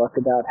write in the book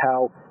about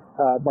how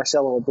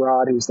Marcelo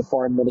Ebrard, who's the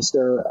foreign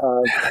minister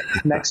of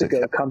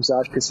Mexico, comes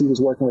up because he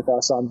was working with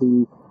us on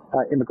the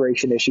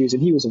immigration issues.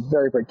 And he was a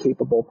very, very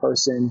capable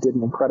person, did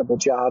an incredible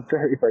job,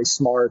 very, very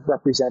smart,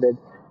 represented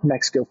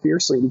Mexico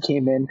fiercely. He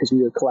came in because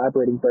we were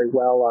collaborating very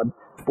well on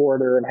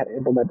border and had to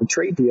implement the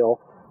trade deal.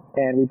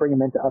 And we bring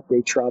him in to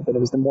update Trump. And it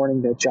was the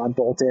morning that John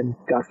Bolton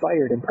got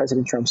fired, and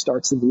President Trump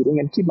starts the meeting.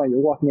 And keep in mind,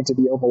 you're walking into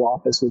the Oval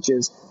Office, which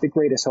is the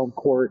greatest home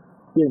court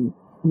in,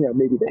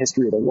 maybe the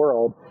history of the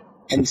world.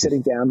 And he's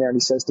sitting down there and he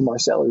says to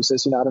Marcelo, he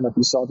says, I don't know if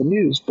you saw the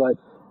news, but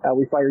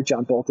we fired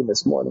John Bolton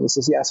this morning. He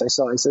says, yes, I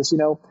saw. He says,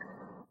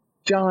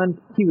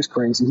 John, he was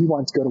crazy. He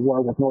wanted to go to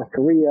war with North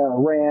Korea,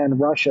 Iran,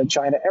 Russia,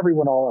 China,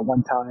 everyone all at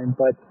one time.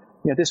 But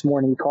this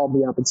morning he called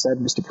me up and said,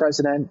 Mr.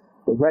 President,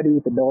 we're ready.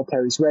 The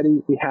military's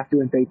ready. We have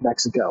to invade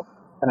Mexico.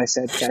 And I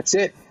said, that's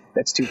it.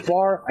 That's too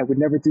far. I would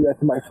never do that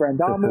to my friend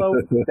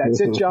AMLO.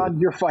 That's it, John.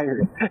 You're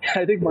fired.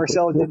 I think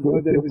Marcelo didn't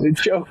know that it was a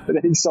joke, but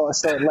then he saw us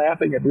start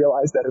laughing and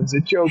realized that it was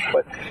a joke.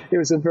 But it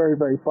was a very,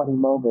 very funny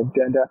moment.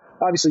 And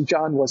obviously,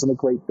 John wasn't a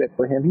great fit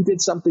for him. He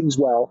did some things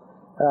well,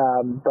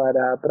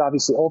 but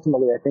obviously,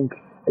 ultimately, I think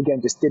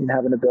again just didn't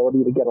have an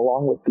ability to get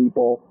along with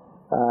people,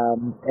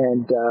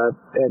 and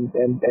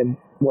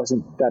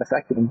wasn't that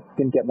effective and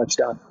didn't get much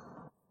done.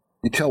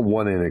 You tell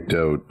one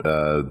anecdote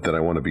that I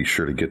want to be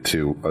sure to get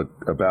to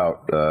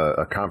about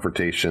a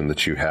confrontation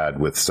that you had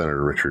with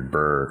Senator Richard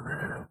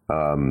Burr.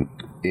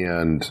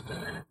 And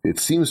it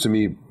seems to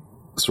me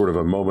sort of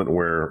a moment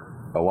where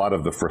a lot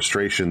of the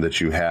frustration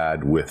that you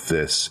had with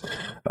this,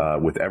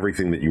 with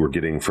everything that you were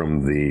getting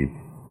from the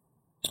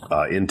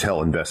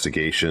intel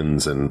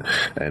investigations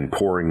and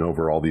poring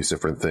over all these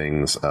different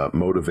things,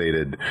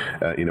 motivated,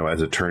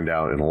 as it turned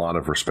out in a lot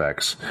of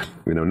respects,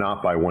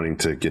 not by wanting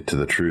to get to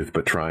the truth,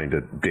 but trying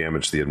to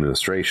damage the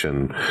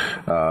administration.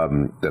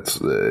 That's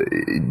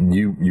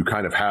you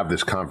kind of have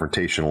this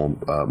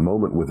confrontational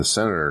moment with the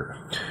senator.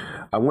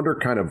 I wonder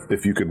kind of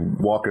if you could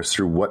walk us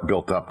through what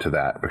built up to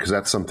that, because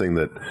that's something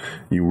that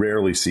you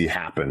rarely see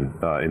happen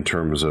in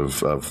terms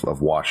of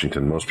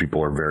Washington. Most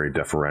people are very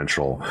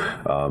deferential,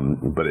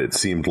 but it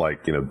seemed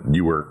like,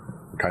 you were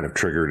kind of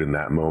triggered in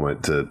that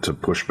moment to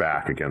push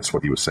back against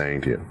what he was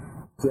saying to you.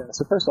 Yeah,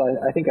 so first of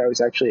all, I think I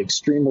was actually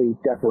extremely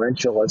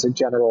deferential as a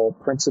general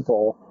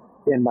principle.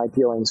 in my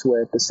dealings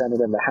with the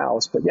Senate and the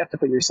House, but you have to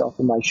put yourself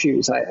in my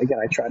shoes. I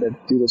try to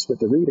do this with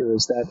the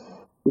readers that,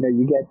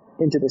 you get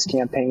into this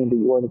campaign that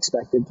you weren't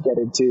expected to get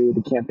into.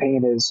 The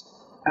campaign is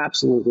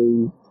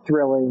absolutely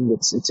thrilling.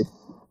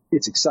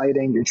 It's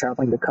exciting. You're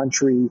traveling the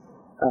country.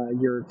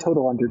 You're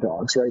total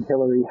underdogs, right?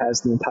 Hillary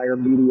has the entire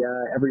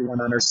media, everyone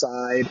on her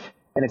side,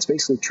 and it's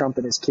basically Trump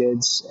and his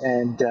kids.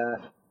 And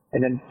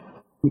then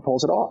he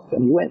pulls it off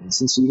and he wins.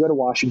 And so you go to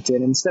Washington,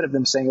 and instead of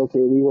them saying, okay,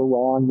 we were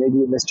wrong, maybe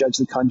we misjudged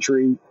the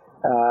country,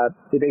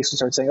 they basically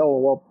start saying, oh,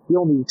 well, the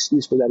only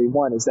excuse for that he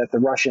won is that the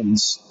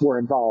Russians were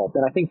involved.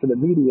 And I think for the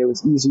media, it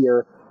was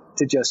easier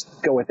to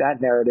just go with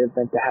that narrative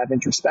than to have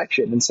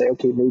introspection and say,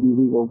 okay, maybe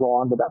we were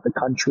wrong about the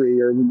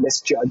country or we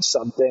misjudged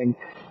something.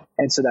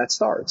 And so that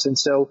starts. And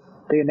so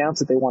they announced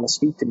that they want to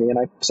speak to me. And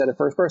I said it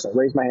first person. I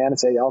raised my hand and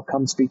say, I'll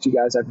come speak to you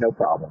guys. I have no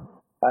problem.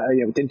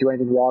 Didn't do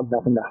anything wrong,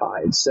 nothing to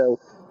hide. So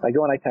I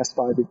go and I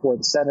testify before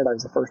the Senate. I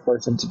was the first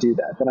person to do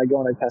that. Then I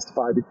go and I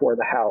testify before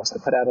the House.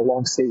 I put out a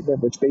long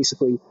statement, which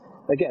basically,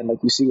 again,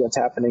 like you see what's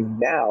happening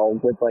now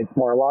with like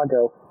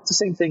Mar-a-Lago, it's the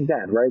same thing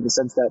then, right? In the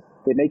sense that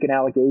they make an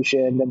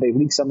allegation, then they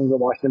leak something in the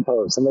Washington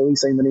Post, and they leak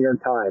something in the New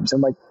York Times.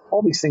 And like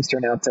all these things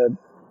turn out to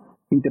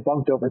be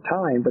debunked over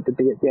time, but the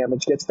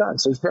damage gets done.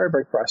 So it's very,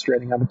 very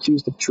frustrating. I'm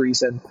accused of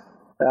treason.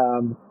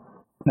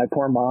 My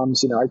poor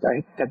mom's,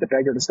 I had to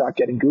beg her to stop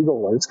getting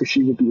Google alerts because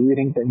she would be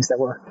reading things that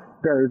were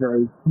very,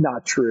 very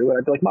not true. And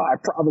I'd be like, Mom, I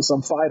promise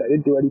I'm fine. I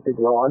didn't do anything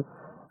wrong.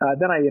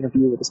 Then I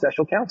interview with the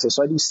special counsel.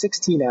 So I do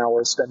 16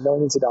 hours, spend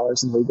millions of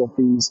dollars in legal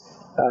fees,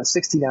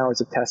 16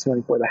 hours of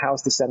testimony for the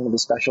House, the Senate, and the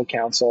special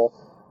counsel.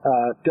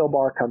 Bill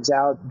Barr comes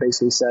out,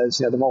 basically says,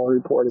 the Mueller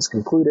report is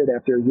concluded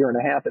after a year and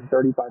a half and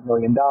 $35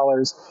 million.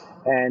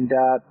 And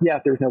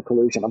there's no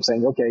collusion. I'm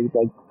saying, okay,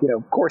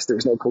 of course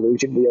there's no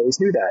collusion. We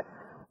always knew that.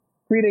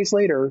 3 days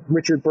later,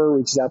 Richard Burr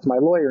reaches out to my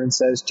lawyer and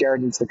says,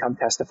 Jared needs to come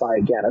testify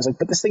again. I was like,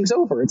 but this thing's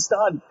over. It's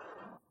done.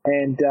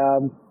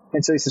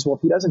 And so he says, well,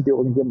 if he doesn't do it,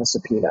 we're going to give him a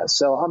subpoena.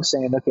 So I'm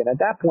saying, okay, and at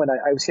that point,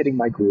 I was hitting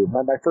my groove.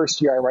 My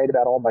first year, I write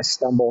about all my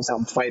stumbles, how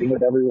I'm fighting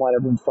with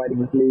everyone's fighting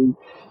with me,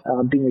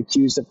 being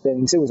accused of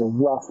things. It was a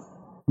rough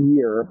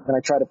year, and I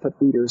try to put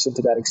readers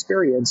into that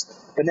experience.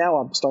 But now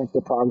I'm starting to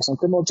get progress on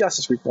criminal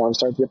justice reform,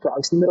 starting to get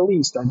progress in the Middle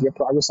East, starting to get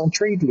progress on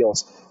trade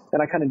deals.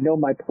 And I kind of know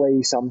my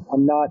place. I'm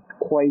not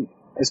quite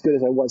as good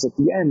as I was at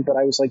the end, but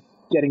I was like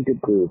getting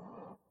good groove.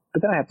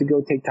 But then I have to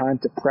go take time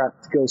to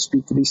prep to go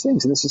speak to these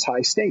things, and this is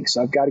high stakes.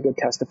 So I've got to go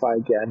testify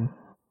again.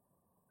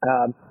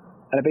 And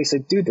I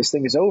basically, dude, this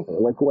thing is over.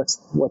 Like, what's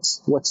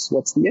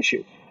the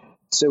issue?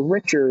 So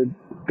Richard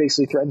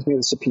basically threatens me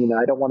with a subpoena.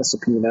 I don't want a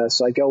subpoena,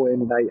 so I go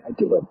in and I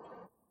do it.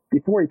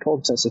 Before he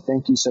pulled us, I said,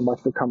 thank you so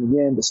much for coming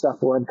in. The stuff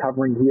we're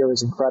uncovering here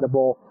is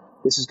incredible.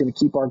 This is going to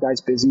keep our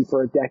guys busy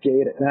for a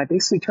decade. And I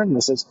basically turned to him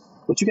and says,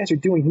 what you guys are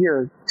doing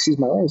here, excuse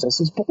my language, I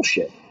said, is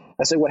bullshit.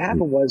 I said, what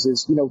happened was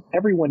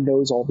everyone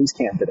knows all these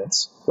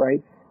candidates,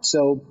 right?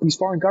 So these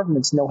foreign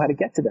governments know how to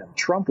get to them.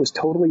 Trump was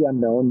totally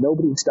unknown.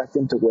 Nobody expected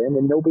him to win,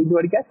 and nobody knew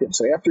how to get to him.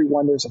 So after he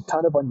won, there's a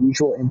ton of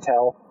unusual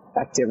intel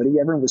activity.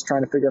 Everyone was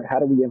trying to figure out how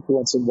do we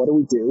influence him, what do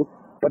we do?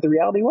 But the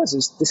reality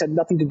was this had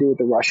nothing to do with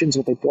the Russians,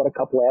 but they bought a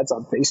couple ads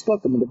on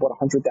Facebook. I mean, they bought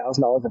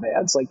 $100,000 of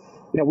ads. Like,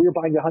 we were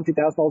buying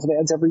 $100,000 of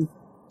ads every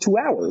 2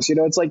 hours.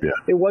 It's like,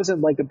 It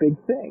wasn't like a big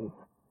thing.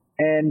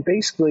 And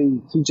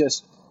basically he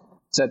just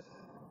said,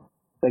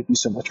 thank you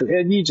so much.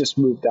 And he just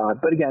moved on.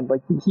 But again,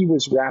 like he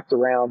was wrapped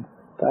around,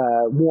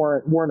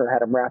 Warner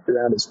had him wrapped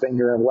around his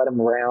finger and led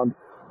him around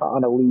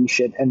on a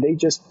leash. And they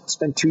just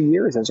spent 2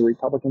 years as a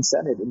Republican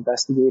Senate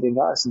investigating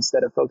us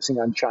instead of focusing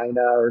on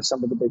China or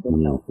some of the big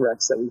intel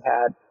threats that we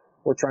had.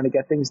 We're trying to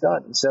get things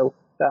done. And so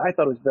I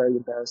thought it was very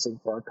embarrassing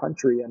for our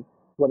country. And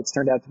what it's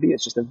turned out to be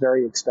is just a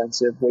very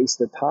expensive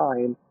waste of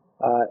time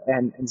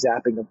and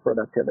zapping of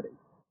productivity.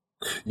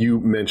 You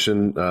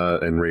mentioned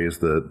and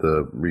raised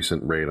the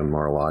recent raid on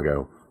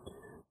Mar-a-Lago.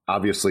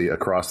 Obviously,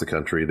 across the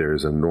country,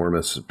 there's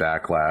enormous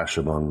backlash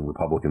among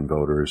Republican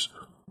voters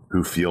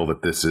who feel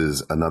that this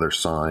is another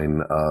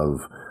sign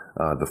of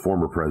the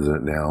former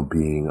president now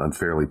being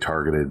unfairly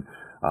targeted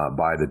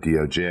by the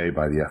DOJ,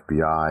 by the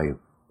FBI,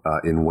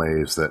 in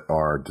ways that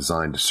are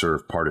designed to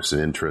serve partisan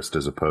interest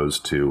as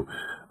opposed to,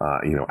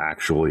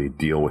 actually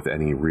deal with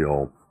any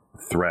real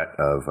threat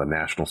of a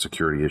national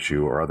security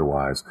issue or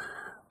otherwise.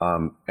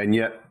 And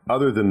yet,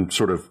 other than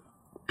sort of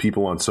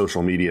people on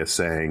social media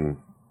saying,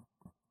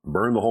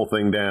 burn the whole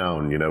thing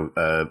down,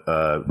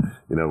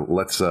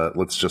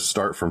 let's just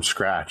start from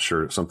scratch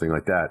or something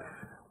like that.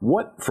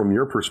 What, from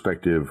your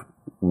perspective,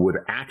 would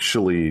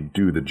actually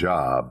do the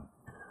job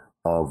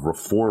of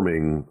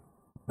reforming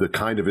the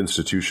kind of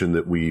institution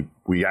that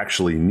we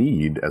actually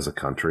need as a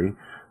country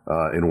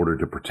in order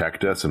to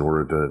protect us, in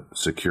order to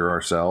secure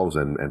ourselves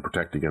and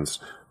protect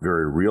against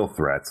very real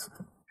threats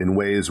in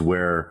ways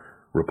where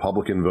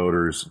Republican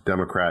voters,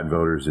 Democrat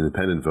voters,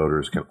 independent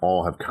voters can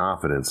all have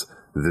confidence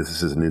that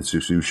this is an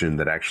institution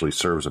that actually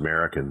serves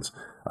Americans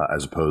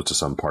as opposed to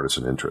some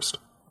partisan interest?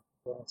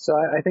 So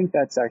I think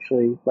that's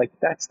actually,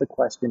 that's the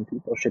question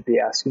people should be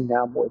asking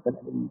now more than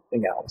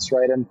anything else,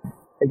 right? And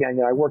again,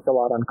 I worked a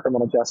lot on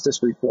criminal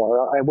justice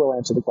reform. I will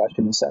answer the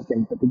question in a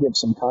second, but to give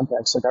some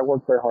context, I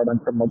worked very hard on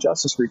criminal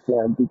justice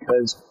reform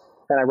because,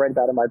 and I write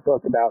about in my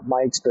book about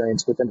my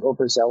experience with an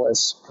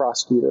overzealous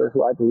prosecutor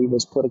who I believe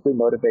was politically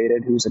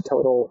motivated, who's a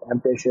total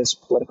ambitious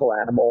political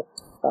animal,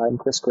 in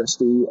Chris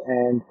Christie,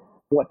 and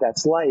what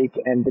that's like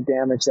and the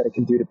damage that it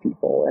can do to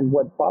people. And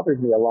what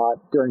bothered me a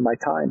lot during my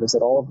time is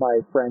that all of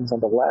my friends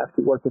on the left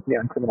who worked with me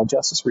on criminal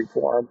justice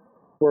reform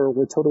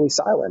were totally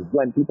silent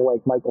when people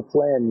like Michael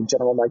Flynn,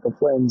 General Michael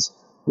Flynn's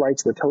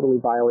rights were totally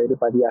violated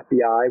by the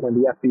FBI,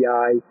 when the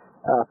FBI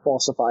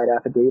falsified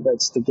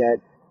affidavits to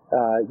get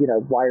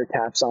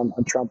wiretaps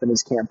on Trump and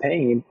his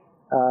campaign.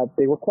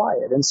 They were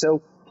quiet. And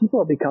so people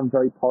have become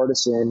very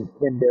partisan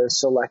in their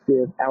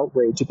selective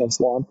outrage against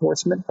law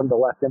enforcement from the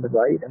left and the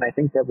right. And I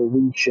think that what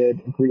we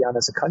should agree on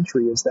as a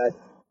country is that,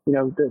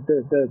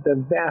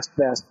 the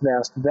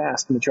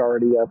vast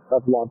majority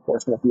of law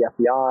enforcement at the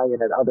FBI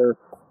and at other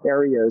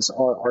areas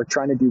are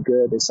trying to do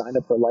good. They signed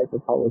up for life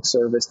of public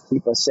service to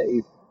keep us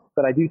safe.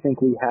 But I do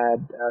think we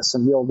had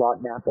some real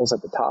rotten apples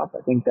at the top.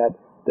 I think that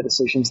the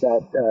decisions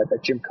that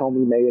Jim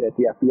Comey made at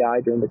the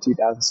FBI during the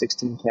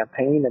 2016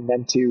 campaign, and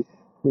then to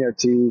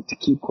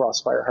keep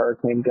Crossfire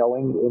Hurricane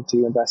going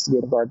into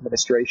investigative our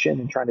administration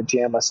and trying to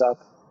jam us up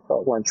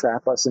or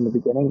entrap us in the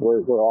beginning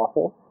were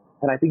awful.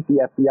 And I think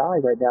the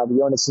FBI right now,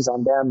 the onus is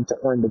on them to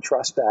earn the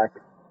trust back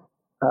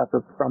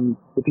from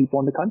the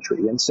people in the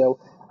country. And so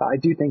I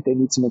do think they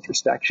need some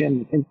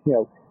introspection. And,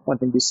 one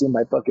thing you see in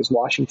my book is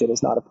Washington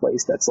is not a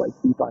place that's like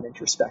deep on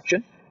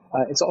introspection.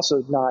 It's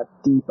also not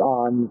deep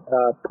on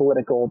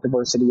political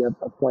diversity of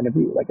point of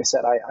view. Like I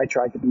said, I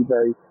tried to be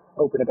very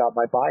open about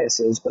my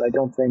biases, but I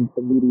don't think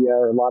the media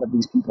or a lot of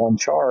these people in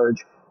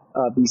charge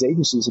of these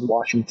agencies in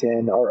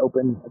Washington are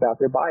open about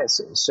their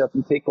biases. So if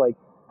you take like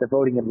the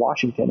voting in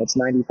Washington, it's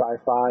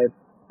 95-5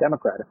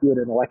 Democrat. If you had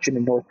an election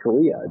in North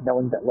Korea,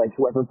 knowing that like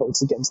whoever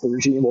votes against the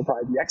regime will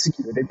probably be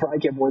executed, they'd probably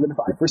get more than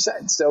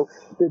 5%. So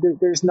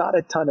there's not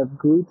a ton of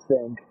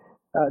groupthink.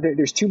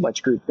 There's too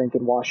much groupthink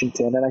in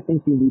Washington, and I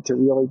think you need to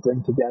really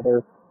bring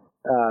together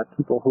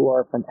people who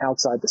are from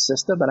outside the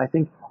system. And I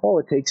think all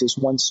it takes is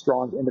one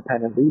strong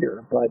independent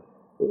leader. But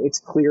it's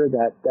clear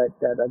that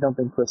I don't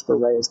think Christopher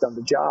Wray has done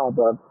the job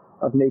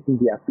of making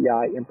the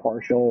FBI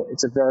impartial.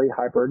 It's a very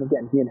high burden.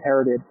 Again, he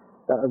inherited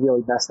a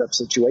really messed up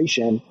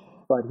situation,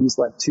 but he's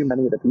let too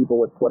many of the people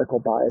with political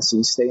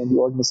biases stay in the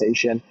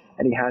organization,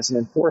 and he hasn't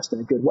enforced in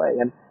a good way.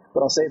 And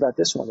what I'll say about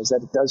this one is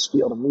that it does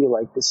feel to me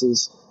like this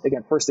is,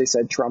 again, first they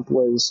said Trump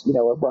was,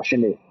 a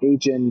Russian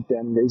agent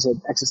and is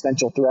an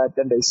existential threat.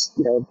 Then they,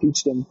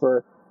 impeached him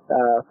for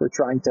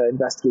trying to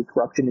investigate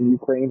corruption in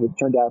Ukraine, which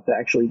turned out to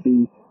actually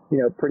be,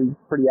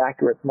 pretty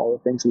accurate from all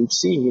the things we've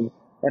seen.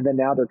 And then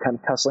now they're kind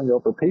of tussling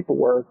over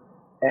paperwork.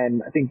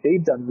 And I think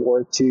they've done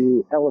more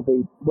to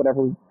elevate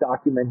whatever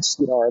documents,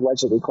 are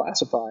allegedly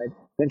classified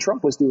than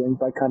Trump was doing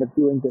by kind of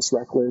doing this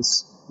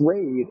reckless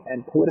raid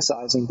and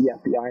politicizing the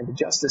FBI and the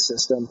justice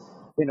system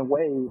in a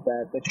way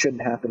that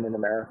shouldn't happen in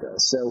America.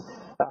 So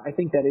I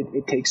think that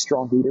it takes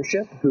strong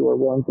leadership who are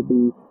willing to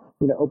be,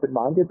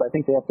 open-minded. But I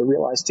think they have to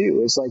realize,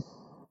 too, is like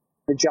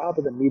the job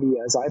of the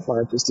media, as I've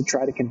learned, is to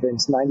try to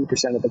convince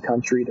 90% of the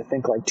country to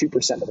think like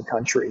 2% of the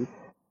country.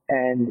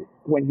 And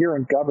when you're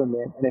in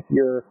government and if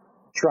you're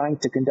trying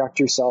to conduct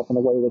yourself in a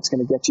way that's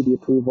going to get you the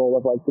approval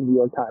of like the New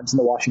York Times and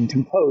the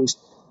Washington Post,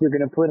 you're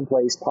going to put in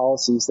place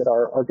policies that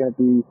are going to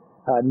be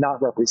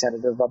not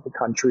representative of the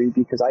country,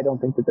 because I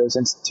don't think that those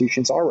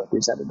institutions are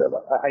representative.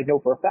 I know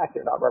for a fact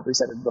they're not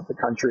representative of the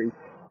country.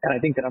 And I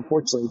think that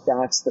unfortunately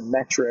that's the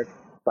metric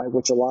by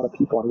which a lot of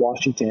people in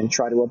Washington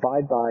try to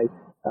abide by.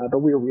 But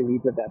we were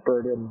relieved of that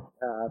burden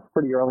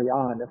pretty early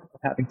on of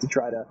having to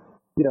try to,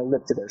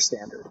 live to their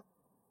standard.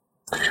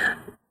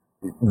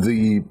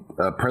 The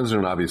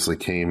president obviously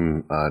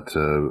came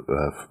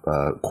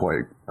to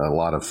quite a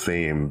lot of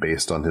fame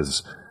based on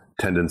his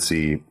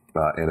tendency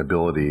and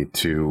ability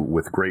to,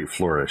 with great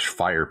flourish,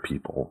 fire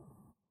people.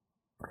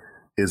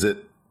 Is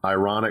it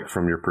ironic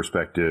from your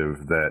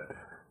perspective that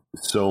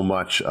so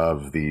much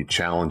of the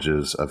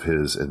challenges of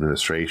his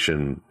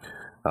administration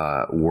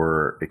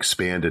were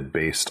expanded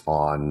based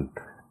on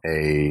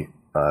a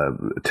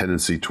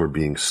tendency toward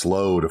being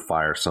slow to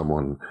fire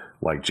someone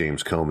like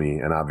James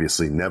Comey and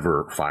obviously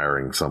never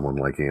firing someone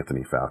like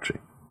Anthony Fauci?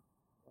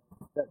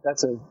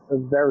 That's a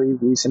very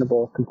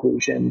reasonable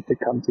conclusion to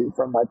come to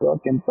from my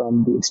book and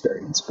from the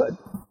experience. But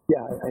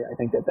yeah, I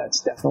think that's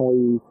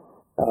definitely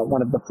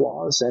one of the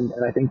flaws. And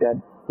I think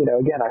that,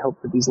 again, I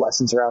hope that these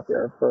lessons are out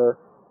there for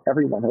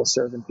everyone who'll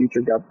serve in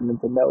future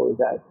government to know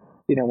that,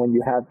 when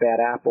you have bad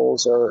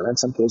apples or in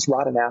some cases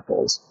rotten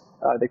apples,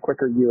 the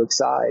quicker you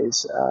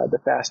excise, the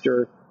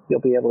faster you'll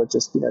be able to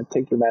just,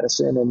 take your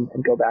medicine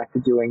and go back to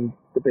doing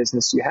the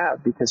business you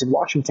have. Because in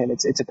Washington,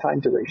 it's a time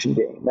duration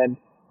game. And,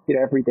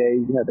 every day,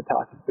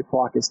 the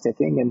clock is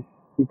ticking and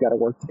you've got to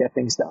work to get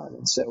things done.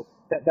 And so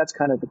that's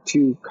kind of the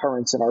two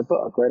currents in our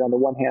book, right? On the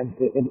one hand,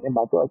 in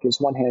my book is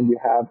one hand you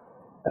have,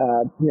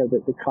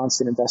 the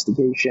constant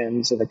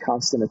investigations and the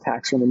constant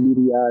attacks from the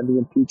media and the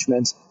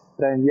impeachments.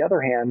 But on the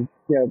other hand,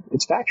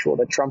 it's factual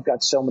that Trump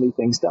got so many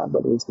things done,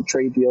 whether it's the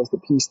trade deals, the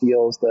peace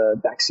deals, the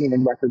vaccine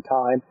in record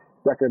time,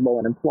 record low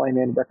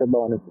unemployment, record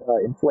low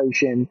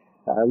inflation,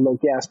 low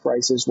gas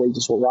prices,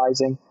 wages were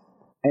rising,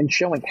 and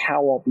showing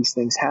how all these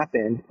things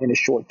happened in a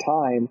short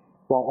time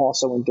while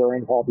also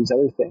enduring all these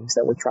other things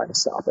that were trying to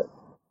stop it.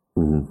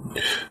 Mm-hmm.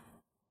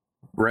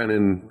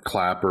 Brennan,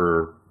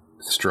 Clapper,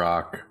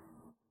 Strzok,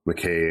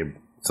 McCabe,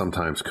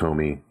 sometimes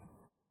Comey,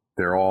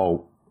 they're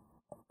all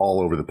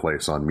over the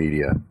place on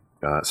media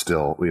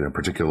still,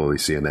 particularly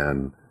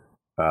CNN.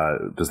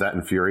 Does that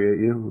infuriate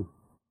you?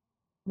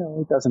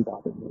 No, it doesn't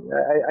bother me.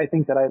 I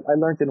think that I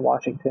learned in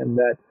Washington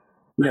that,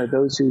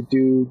 those who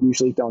do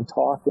usually don't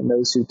talk, and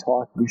those who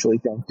talk usually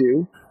don't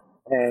do.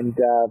 And,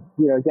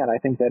 again, I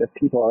think that if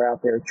people are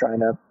out there trying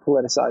to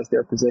politicize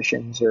their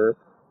positions or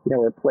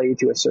play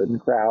to a certain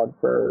crowd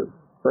for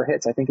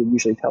hits, I think it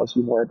usually tells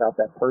you more about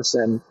that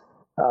person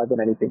than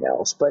anything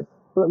else. But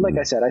like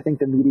I said, I think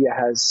the media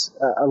has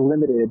a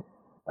limited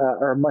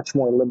or a much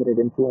more limited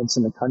influence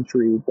in the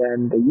country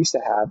than they used to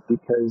have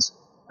because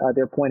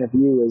their point of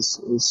view is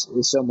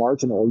so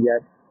marginal,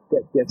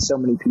 yet so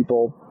many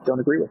people don't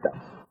agree with them.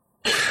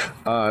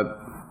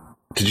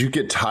 Did you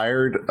get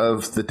tired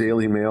of the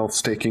Daily Mail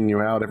staking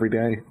you out every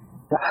day?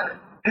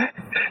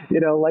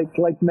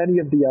 Like many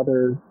of the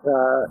other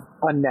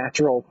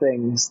unnatural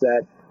things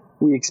that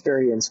we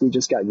experience, we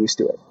just got used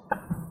to it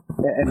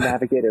and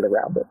navigated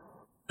around it.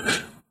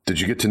 Did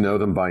you get to know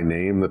them by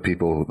name,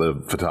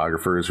 the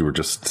photographers who were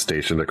just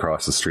stationed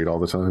across the street all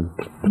the time?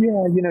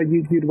 Yeah,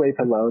 you'd wave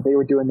hello. They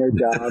were doing their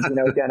job.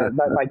 Again,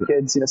 my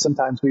kids,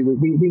 sometimes we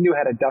knew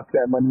how to duck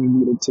them when we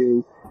needed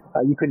to.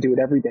 You couldn't do it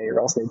every day, or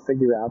else they'd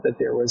figure out that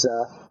there was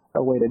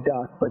a way to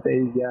duck. But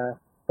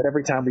but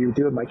every time we would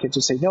do it, my kids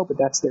would say, "No, but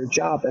that's their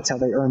job. That's how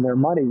they earn their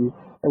money."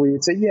 And we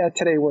would say, "Yeah,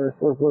 today we're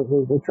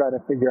trying to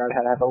figure out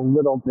how to have a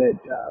little bit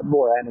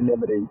more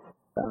anonymity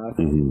for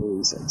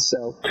reasons."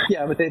 So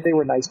yeah, but they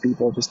were nice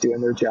people, just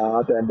doing their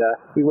job, and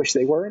we wish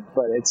they weren't.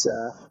 But it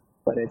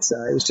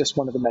was just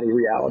one of the many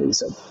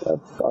realities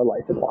of our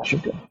life in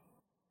Washington.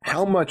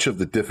 How much of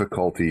the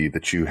difficulty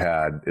that you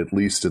had, at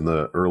least in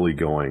the early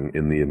going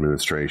in the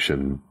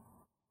administration,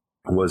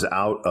 was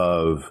out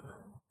of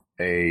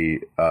a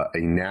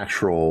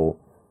natural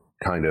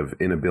kind of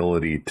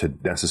inability to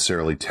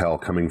necessarily tell,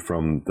 coming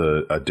from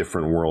a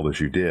different world as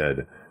you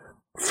did,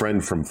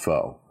 friend from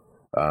foe?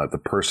 The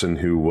person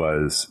who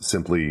was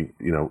simply,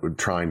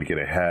 trying to get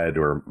ahead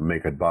or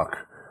make a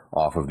buck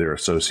off of their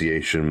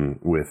association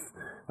with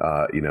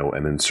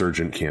an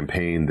insurgent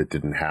campaign that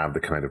didn't have the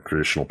kind of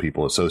traditional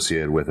people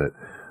associated with it,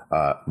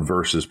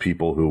 versus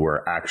people who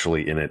were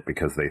actually in it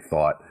because they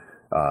thought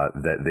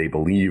that they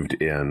believed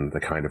in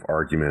the kind of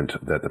argument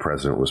that the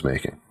president was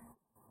making.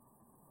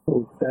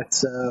 Oh,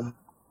 that's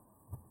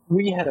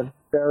we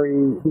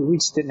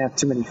just didn't have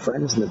too many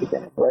friends in the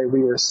beginning, right?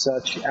 We were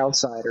such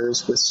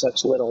outsiders with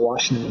such little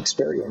Washington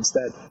experience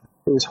that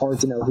it was hard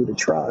to know who to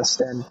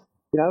trust. And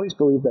I always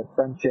believe that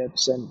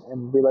friendships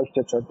and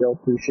relationships are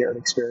built through shared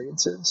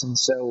experiences. And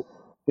so,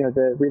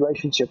 the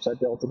relationships I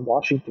built in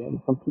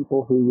Washington from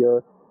people who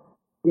you're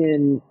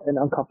in an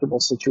uncomfortable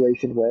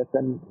situation with,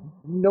 and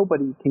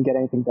nobody can get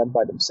anything done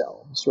by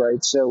themselves,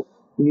 right? So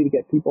you need to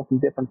get people from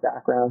different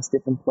backgrounds,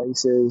 different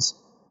places,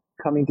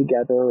 coming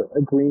together,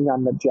 agreeing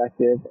on an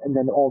objective, and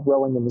then all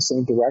rowing in the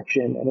same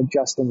direction and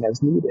adjusting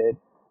as needed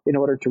in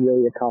order to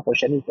really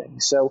accomplish anything.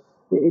 So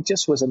it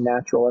just was a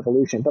natural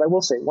evolution. But I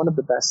will say one of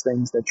the best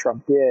things that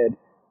Trump did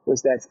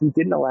was that he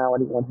didn't allow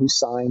anyone who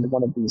signed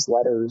one of these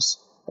letters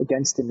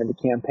against him in the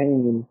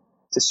campaign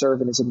to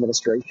serve in his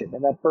administration.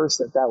 And at first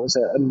that was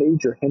a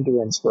major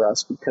hindrance for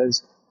us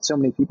because so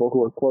many people who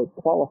were, quote,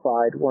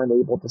 qualified weren't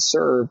able to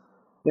serve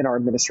in our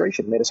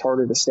administration. It made us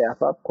harder to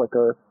staff up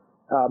quicker.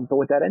 But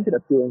what that ended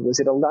up doing was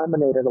it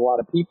eliminated a lot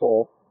of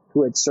people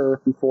who had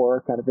served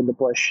before kind of in the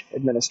Bush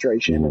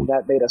administration. And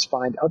that made us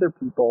find other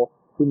people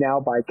who now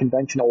by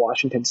conventional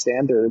Washington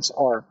standards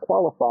are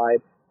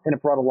qualified. And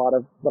it brought a lot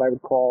of what I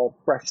would call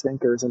fresh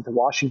thinkers into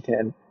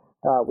Washington,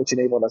 which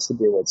enabled us to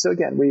do it. So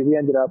again, we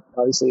ended up,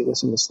 obviously, with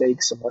some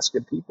mistakes, some less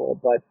good people,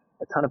 but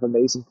a ton of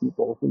amazing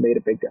people who made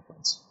a big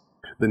difference.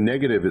 The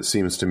negative, it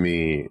seems to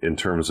me, in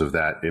terms of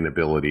that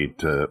inability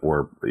to,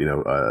 or,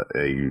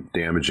 a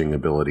damaging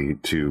ability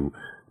to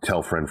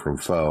tell friend from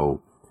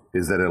foe,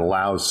 is that it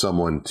allows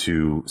someone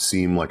to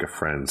seem like a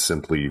friend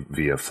simply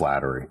via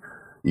flattery,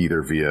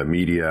 either via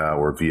media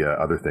or via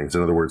other things.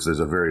 In other words, there's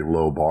a very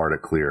low bar to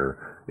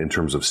clear in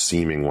terms of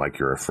seeming like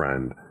you're a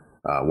friend,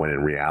 when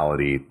in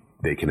reality,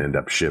 they can end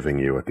up shivving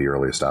you at the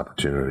earliest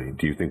opportunity.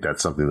 Do you think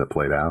that's something that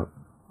played out?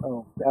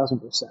 Oh,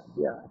 1,000%.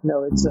 Yeah.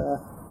 No, it's,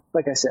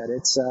 like I said,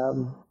 it's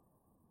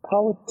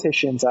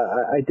politicians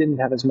I didn't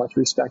have as much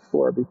respect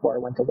for before I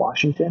went to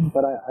Washington,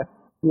 but I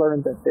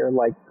learned that they're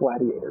like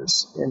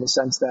gladiators in the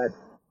sense that,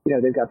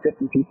 they've got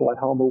 50 people at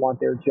home who want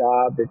their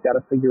job. They've got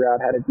to figure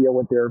out how to deal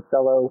with their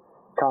fellow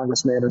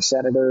congressmen or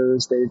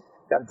senators. They've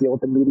got to deal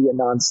with the media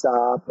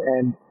nonstop.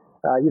 And,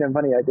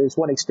 funny, there's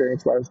one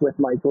experience where I was with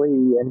Mike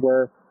Lee and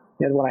we're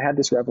And when I had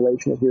this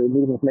revelation, as we were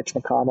meeting with Mitch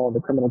McConnell and the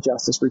criminal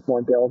justice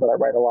reform bill that I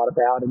write a lot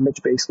about, and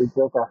Mitch basically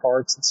broke our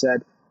hearts and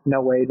said,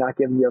 no way, not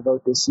giving you a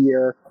vote this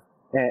year.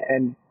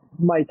 And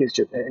Mike is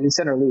just, and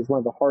Senator Lee is one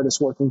of the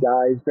hardest working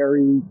guys,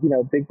 very,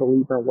 big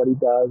believer in what he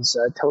does,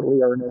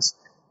 totally earnest.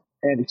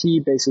 And he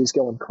basically is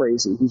going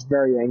crazy. He's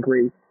very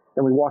angry.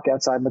 And we walk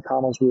outside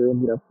McConnell's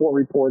room, 4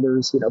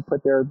 reporters,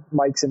 put their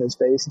mics in his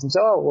face and says,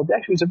 oh, well,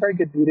 actually, it was a very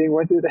good meeting.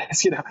 Went through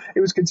this,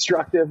 it was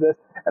constructive.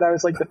 And I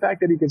was like, the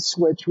fact that he could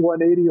switch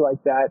 180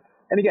 like that.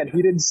 And again,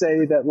 he didn't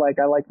say that, like,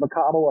 I like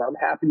McConnell or I'm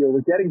happy or we're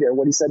getting there.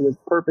 What he said was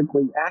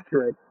perfectly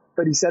accurate,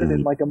 but he said it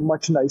in like a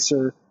much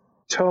nicer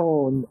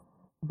tone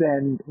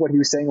than what he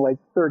was saying like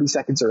 30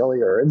 seconds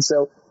earlier. And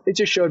so it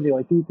just showed me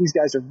like these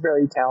guys are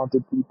very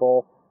talented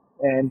people.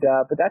 And,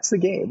 but that's the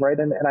game, right?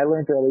 And I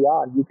learned early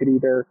on, you could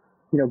either,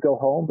 go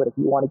home, but if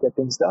you want to get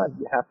things done,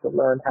 you have to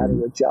learn how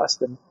to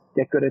adjust and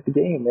get good at the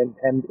game.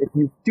 And if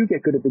you do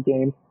get good at the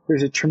game,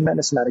 there's a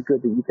tremendous amount of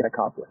good that you can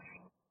accomplish.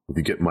 If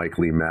you get Mike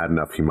Lee mad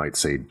enough, he might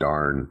say,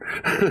 darn.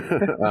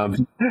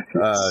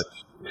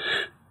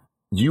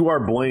 You are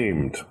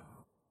blamed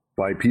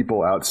by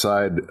people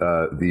outside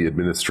the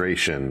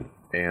administration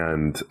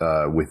and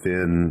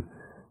within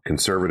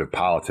conservative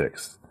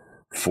politics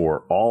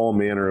for all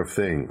manner of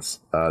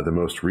things. The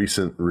most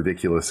recent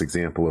ridiculous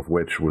example of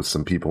which was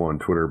some people on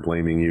Twitter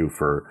blaming you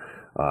for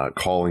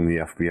calling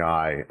the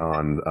FBI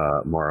on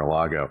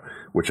Mar-a-Lago,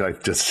 which I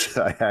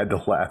had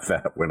to laugh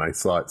at when I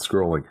saw it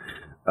scrolling.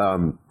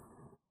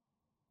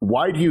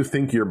 Why do you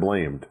think you're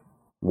blamed?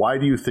 Why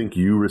do you think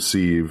you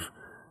receive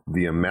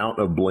the amount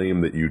of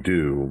blame that you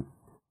do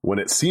when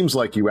it seems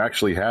like you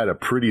actually had a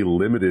pretty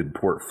limited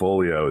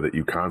portfolio that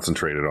you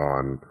concentrated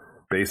on?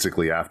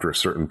 Basically, after a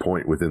certain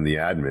point within the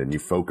admin, you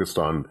focused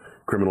on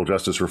criminal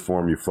justice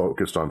reform, you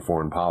focused on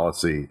foreign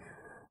policy,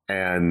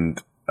 and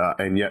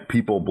yet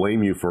people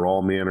blame you for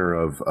all manner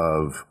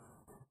of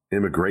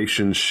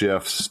immigration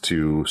shifts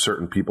to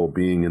certain people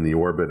being in the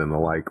orbit and the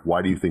like.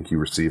 Why do you think you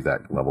received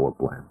that level of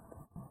blame?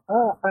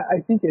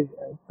 I think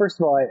first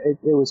of all, it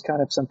was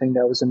kind of something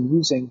that was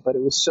amusing, but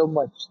it was so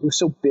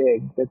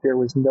big that there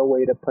was no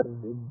way to put it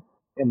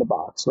in the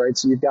box, right?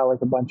 So you've got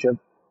like a bunch of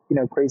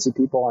crazy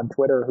people on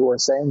Twitter who are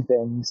saying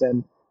things,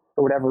 and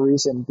for whatever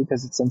reason,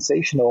 because it's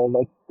sensational,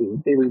 like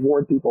they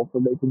reward people for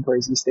making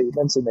crazy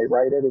statements and they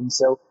write it. And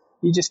so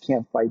you just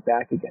can't fight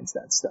back against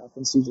that stuff.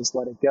 And so you just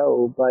let it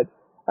go. But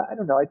I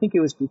don't know. I think it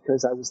was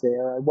because I was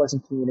there. I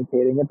wasn't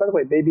communicating. And by the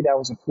way, maybe that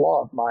was a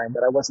flaw of mine,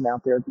 that I wasn't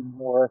out there being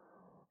more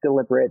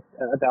deliberate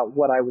about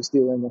what I was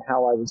doing and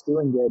how I was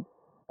doing it.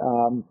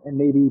 And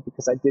maybe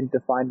because I didn't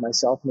define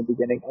myself in the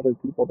beginning, other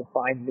people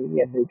defined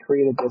me, and they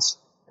created this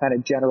kind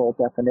of general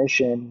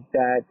definition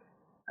that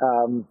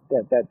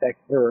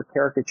or a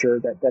caricature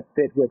that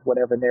fit with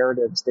whatever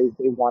narratives they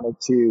wanted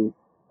to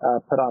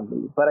put on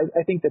me. But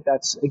I think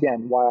that's,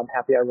 again, why I'm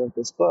happy I wrote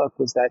this book,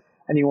 was that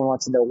anyone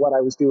wants to know what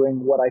I was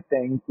doing, what I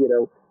think,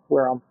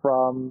 where I'm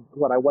from,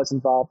 what I was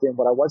involved in,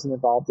 what I wasn't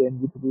involved in.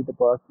 You can read the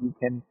book. You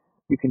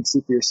can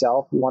see for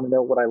yourself. You want to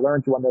know what I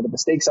learned. You want to know the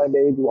mistakes I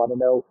made. You want to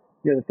know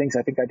the things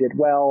I think I did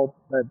well.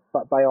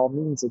 But by all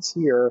means, it's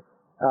here.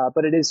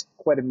 But it is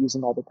quite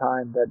amusing all the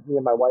time that me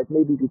and my wife,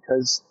 maybe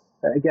because,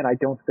 again, I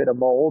don't fit a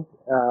mold,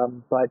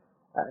 but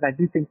and I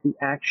do think the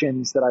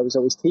actions that I was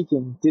always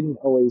taking didn't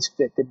always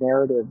fit the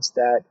narratives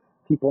that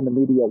people in the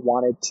media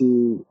wanted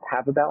to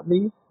have about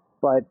me.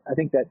 But I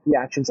think that the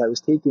actions I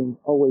was taking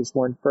always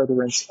were in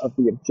furtherance of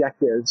the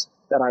objectives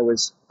that I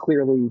was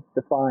clearly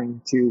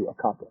defined to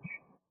accomplish.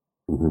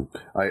 Mm-hmm.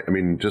 I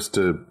mean, just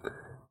to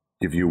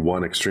give you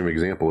one extreme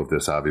example of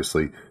this,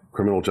 obviously,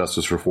 criminal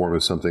justice reform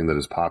is something that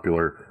is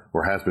popular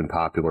or has been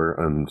popular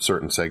in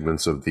certain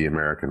segments of the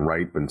American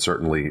right, and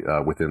certainly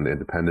within the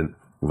independent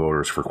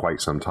voters for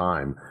quite some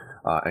time.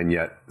 And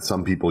yet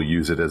some people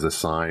use it as a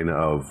sign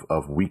of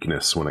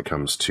weakness when it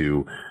comes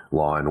to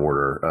law and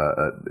order,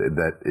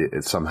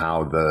 that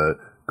somehow the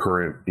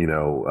current,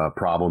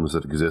 problems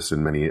that exist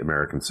in many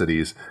American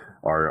cities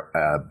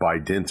are by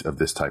dint of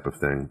this type of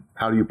thing.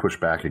 How do you push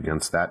back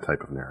against that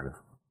type of narrative?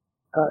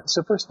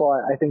 So first of all,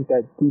 I think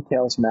that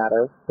details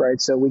matter, right?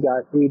 So we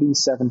got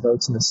 87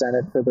 votes in the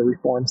Senate for the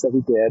reforms that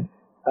we did.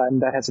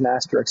 And that has an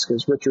asterisk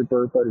because Richard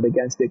Burr voted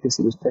against it because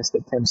he was pissed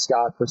at Tim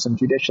Scott for some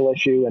judicial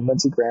issue, and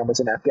Lindsey Graham was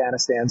in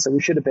Afghanistan. So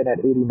we should have been at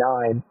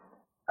 89.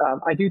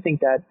 I do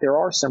think that there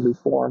are some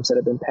reforms that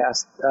have been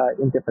passed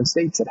in different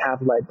states that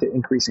have led to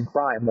increasing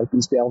crime, like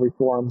these bail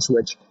reforms,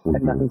 which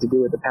had nothing to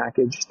do with the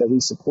package that we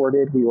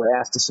supported. We were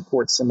asked to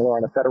support similar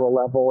on a federal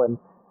level and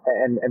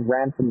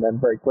ran from them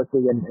very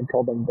quickly and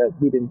told them that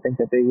we didn't think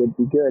that they would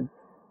be good.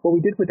 What we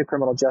did with the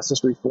criminal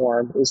justice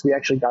reform is we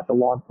actually got the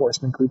law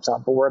enforcement groups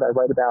on board. I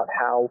write about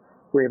how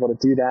we're able to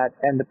do that.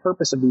 And the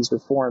purpose of these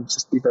reforms,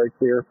 just to be very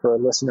clear for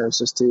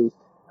listeners as to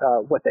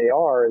what they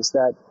are, is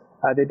that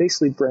they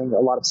basically bring a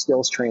lot of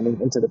skills training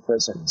into the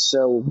prison.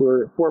 So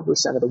we're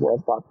 4% of the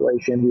world's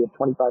population. We have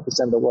 25%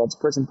 of the world's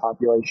prison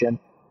population.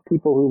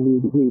 People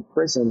who leave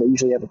prison, they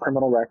usually have a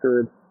criminal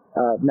record.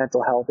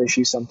 mental health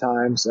issues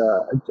sometimes,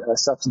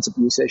 substance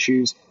abuse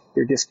issues.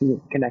 They're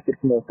disconnected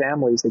from their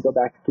families. They go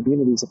back to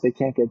communities. If they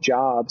can't get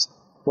jobs,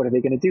 what are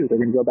they going to do? They're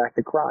going to go back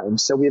to crime.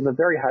 So we have a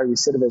very high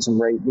recidivism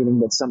rate, meaning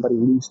that somebody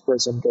leaves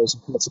prison, goes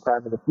and commits a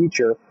crime in the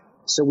future.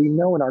 So we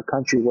know in our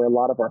country where a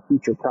lot of our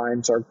future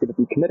crimes are going to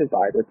be committed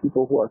by. They're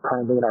people who are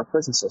currently in our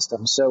prison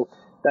system. So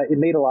it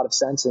made a lot of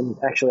sense. And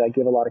actually, I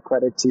give a lot of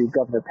credit to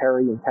Governor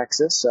Perry in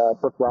Texas.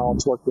 Brooke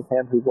Rollins worked with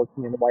him, who worked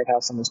in the White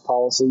House on this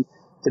policy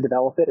to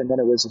develop it. And then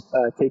it was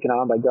taken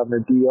on by Governor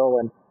Deal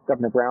and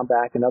Governor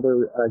Brownback and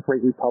other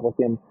great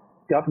Republican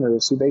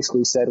governors who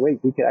basically said, wait,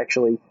 we could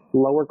actually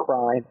lower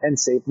crime and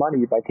save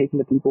money by taking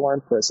the people who are in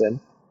prison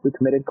who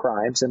committed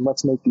crimes, and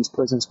let's make these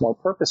prisons more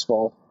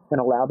purposeful and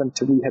allow them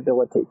to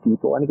rehabilitate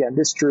people. And again,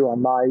 this drew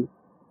on my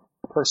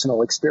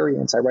personal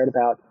experience. I write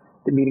about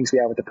the meetings we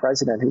had with the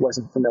president, who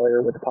wasn't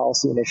familiar with the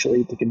policy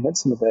initially, to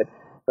convince him of it.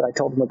 But I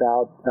told him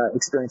about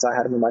experience I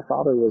had when my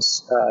father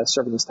was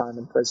serving his time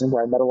in prison,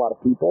 where I met a lot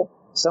of people.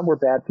 Some were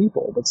bad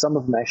people, but some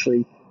of them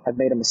actually had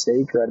made a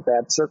mistake or had a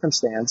bad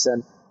circumstance,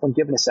 and when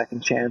given a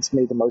second chance,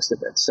 made the most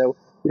of it. So,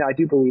 I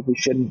do believe we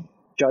shouldn't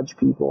judge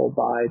people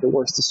by the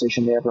worst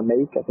decision they ever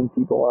make. I think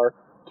people are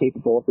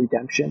capable of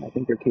redemption. I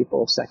think they're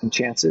capable of second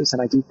chances.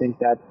 And I do think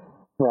that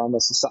from a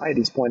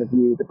society's point of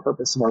view, the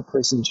purpose of our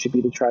prisons should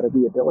be to try to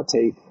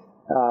rehabilitate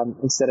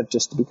instead of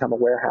just to become a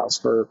warehouse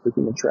for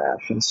human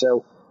trash. And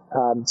so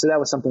that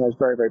was something I was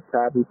very, very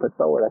proud we put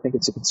forward. I think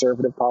it's a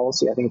conservative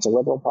policy. I think it's a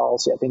liberal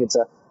policy. I think it's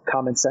a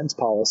common sense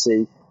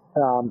policy.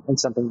 And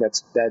something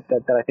that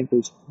I think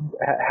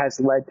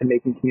has led to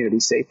making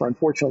communities safer.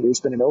 Unfortunately,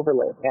 there's been an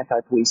overlay of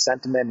anti-police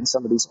sentiment in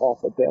some of these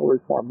awful bail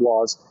reform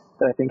laws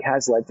that I think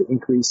has led to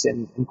increase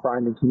in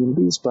crime in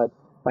communities. But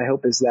my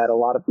hope is that a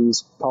lot of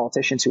these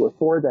politicians who are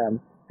for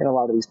them in a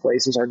lot of these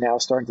places are now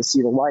starting to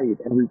see the light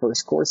and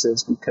reverse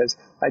courses, because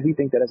I do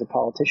think that as a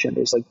politician,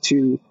 there's like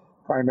two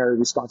primary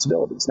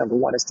responsibilities. Number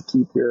one is to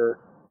keep your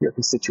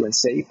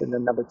constituents safe, and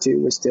then number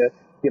two is to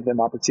give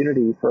them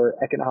opportunity for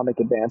economic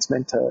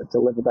advancement to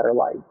live a better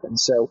life. And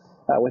so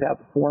without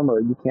the former,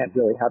 you can't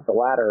really have the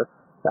latter.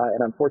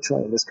 And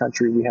unfortunately, in this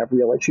country, we have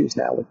real issues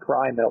now with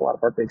crime in a lot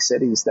of our big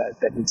cities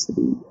that needs to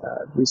be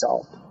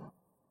resolved.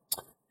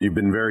 You've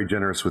been very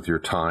generous with your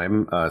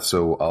time.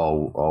 So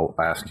I'll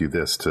ask you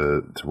this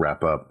to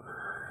wrap up.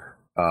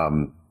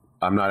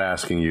 I'm not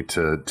asking you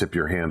to tip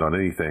your hand on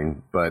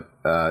anything, but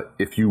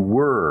if you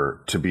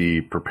were to be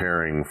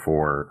preparing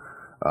for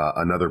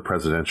another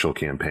presidential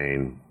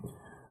campaign,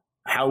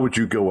 how would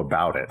you go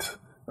about it?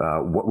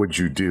 What would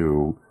you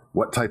do?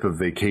 What type of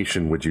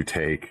vacation would you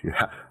take?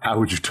 How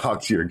would you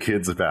talk to your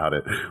kids about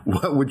it?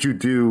 What would you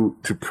do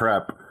to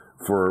prep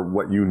for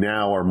what you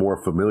now are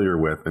more familiar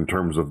with in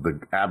terms of the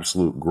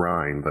absolute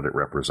grind that it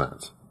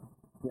represents?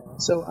 Yeah,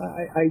 so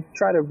I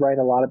try to write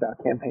a lot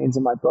about campaigns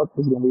in my book,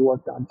 because we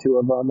worked on two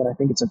of them, and I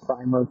think it's a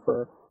primer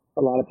for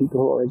a lot of people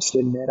who are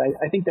interested in it.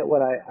 I think that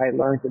what I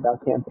learned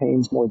about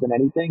campaigns more than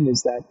anything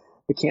is that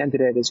the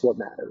candidate is what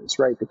matters,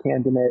 right? The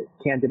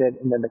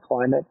candidate, and then the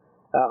climate.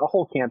 A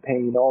whole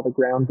campaign, all the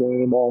ground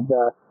game, all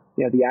the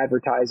the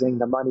advertising,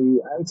 the money.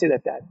 I would say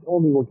that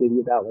only will give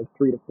you about like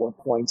 3 to 4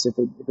 points if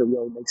it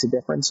really makes a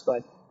difference.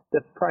 But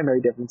the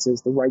primary difference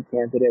is the right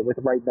candidate with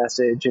the right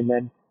message, and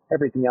then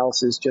everything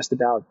else is just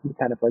about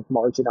kind of like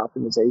margin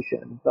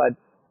optimization. But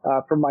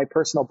from my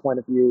personal point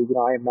of view,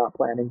 I am not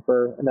planning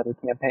for another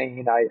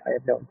campaign. I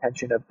have no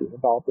intention of being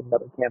involved in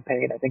another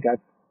campaign. I think I've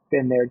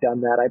been there,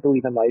 done that. I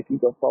believe in life, you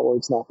go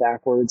forwards, not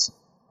backwards.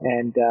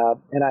 And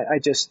I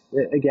just,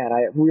 again,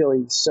 I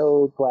really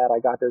so glad I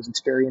got those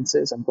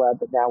experiences. I'm glad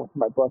that now with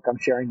my book, I'm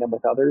sharing them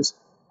with others.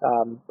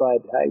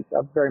 But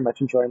I'm very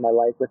much enjoying my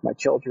life with my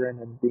children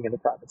and being in the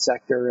private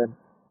sector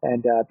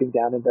and being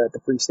down in the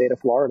free state of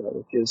Florida,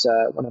 which is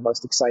one of the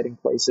most exciting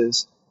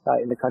places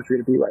in the country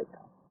to be right now.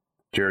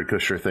 Jared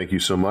Kushner, thank you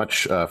so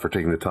much for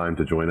taking the time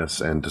to join us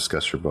and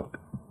discuss your book.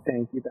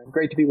 Thank you, Ben.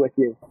 Great to be with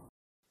you.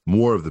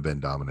 More of the Ben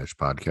Domenech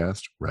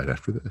podcast right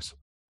after this.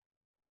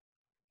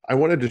 I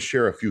wanted to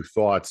share a few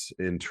thoughts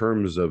in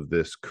terms of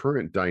this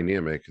current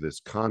dynamic, this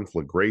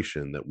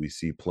conflagration that we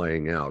see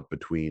playing out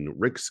between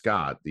Rick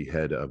Scott, the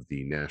head of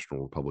the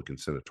National Republican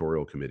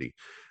Senatorial Committee,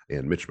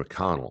 and Mitch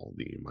McConnell,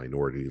 the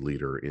minority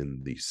leader in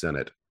the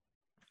Senate.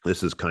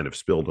 This has kind of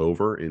spilled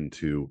over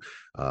into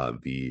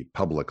the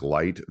public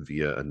light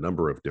via a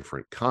number of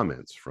different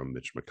comments from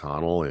Mitch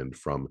McConnell and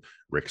from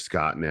Rick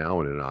Scott now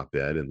in an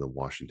op-ed in the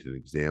Washington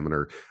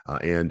Examiner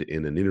and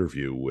in an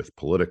interview with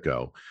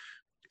Politico.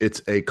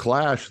 It's a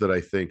clash that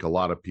I think a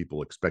lot of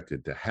people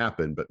expected to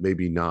happen, but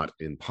maybe not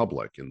in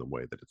public in the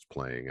way that it's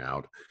playing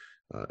out.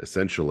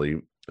 Essentially,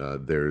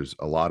 there's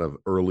a lot of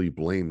early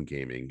blame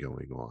gaming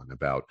going on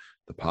about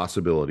the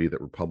possibility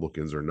that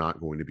Republicans are not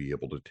going to be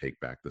able to take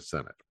back the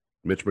Senate.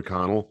 Mitch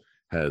McConnell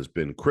has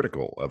been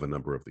critical of a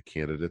number of the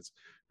candidates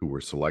who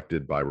were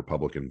selected by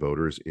Republican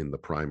voters in the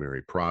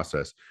primary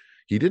process.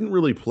 He didn't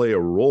really play a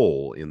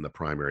role in the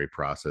primary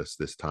process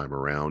this time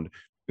around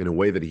in a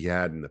way that he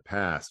had in the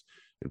past,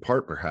 in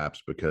part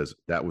perhaps because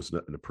that was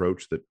an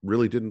approach that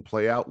really didn't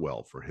play out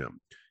well for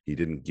him. He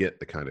didn't get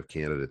the kind of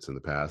candidates in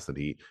the past that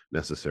he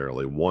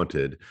necessarily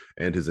wanted,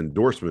 and his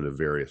endorsement of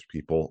various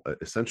people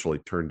essentially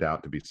turned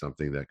out to be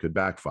something that could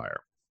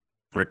backfire.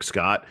 Rick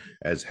Scott,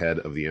 as head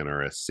of the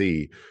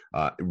NRSC,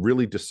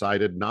 really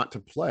decided not to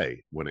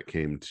play when it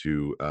came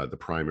to the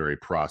primary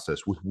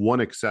process, with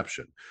one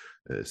exception.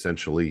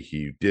 Essentially,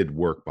 he did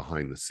work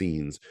behind the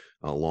scenes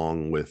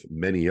along with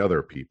many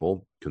other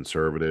people,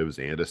 conservatives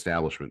and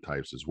establishment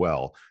types as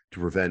well, to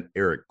prevent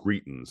Eric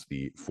Greitens,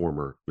 the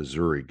former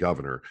Missouri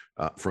governor,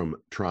 from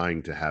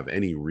trying to have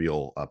any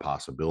real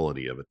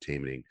possibility of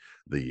attaining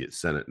the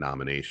Senate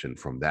nomination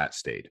from that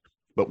state.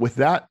 But with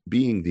that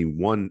being the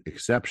one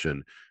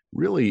exception,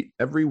 really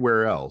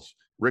everywhere else,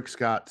 Rick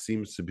Scott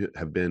seems to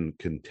have been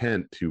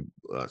content to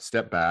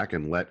step back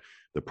and let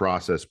the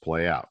process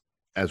play out.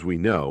 As we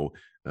know,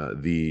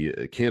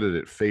 the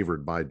candidate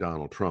favored by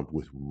Donald Trump,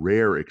 with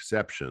rare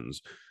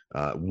exceptions,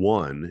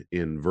 won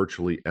in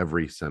virtually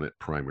every Senate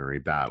primary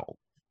battle.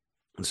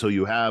 And so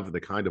you have the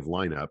kind of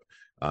lineup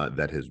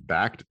that is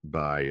backed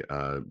by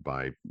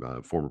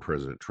former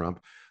President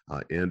Trump,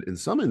 and in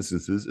some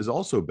instances is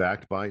also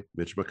backed by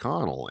Mitch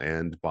McConnell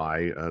and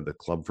by the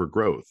Club for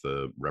Growth,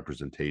 the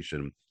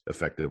representation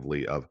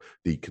effectively of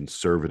the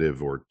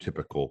conservative or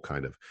typical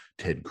kind of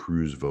Ted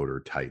Cruz voter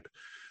type.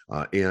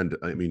 And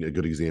I mean, a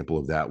good example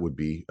of that would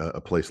be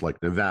a place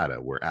like Nevada,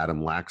 where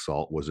Adam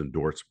Laxalt was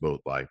endorsed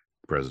both by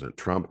President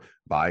Trump,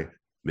 by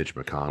Mitch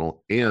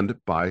McConnell, and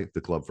by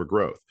the Club for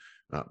Growth.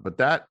 But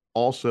that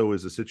also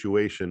is a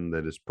situation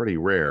that is pretty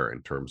rare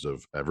in terms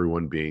of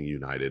everyone being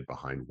united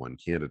behind one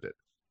candidate.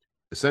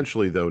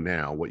 Essentially, though,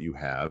 now what you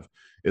have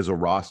is a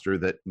roster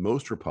that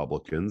most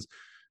Republicans,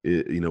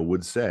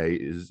 would say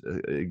is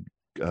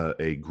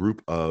a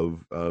group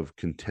of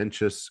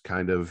contentious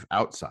kind of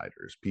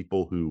outsiders,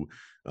 people who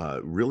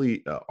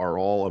really are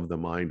all of the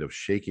mind of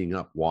shaking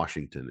up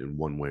Washington in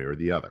one way or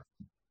the other.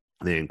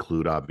 They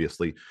include,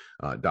 obviously,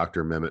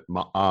 Dr. Mehmet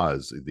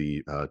Oz,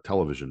 the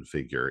television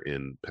figure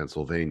in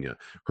Pennsylvania,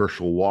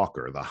 Herschel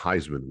Walker, the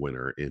Heisman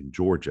winner in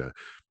Georgia,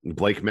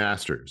 Blake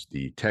Masters,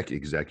 the tech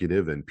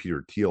executive and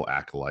Peter Thiel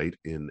acolyte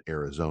in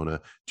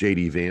Arizona,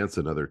 J.D. Vance,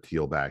 another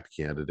Thiel-backed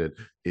candidate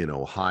in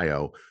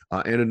Ohio,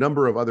 and a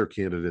number of other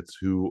candidates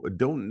who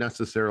don't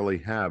necessarily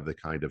have the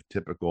kind of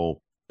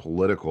typical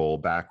political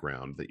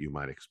background that you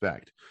might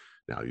expect.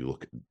 Now, you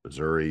look at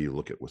Missouri, you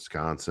look at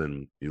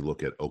Wisconsin, you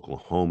look at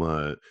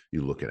Oklahoma,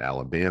 you look at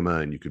Alabama,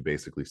 and you could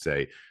basically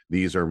say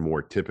these are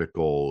more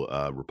typical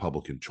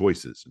Republican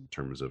choices in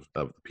terms of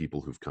the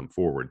people who've come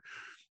forward.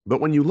 But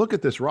when you look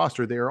at this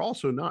roster, they are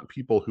also not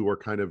people who are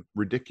kind of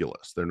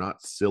ridiculous. They're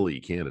not silly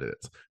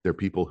candidates. They're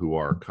people who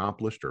are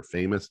accomplished or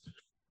famous.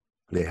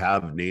 They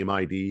have name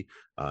ID.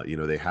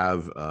 They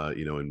have,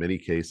 in many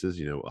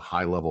cases,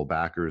 high-level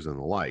backers and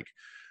the like.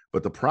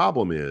 But the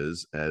problem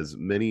is, as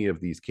many of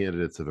these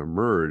candidates have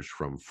emerged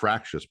from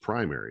fractious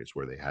primaries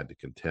where they had to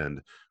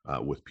contend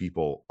with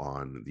people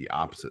on the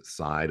opposite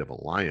side of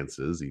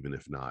alliances, even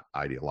if not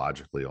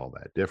ideologically all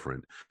that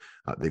different,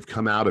 they've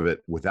come out of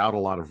it without a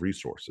lot of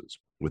resources,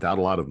 without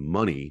a lot of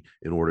money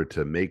in order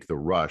to make the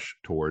rush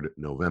toward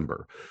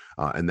November.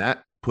 And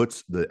that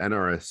puts the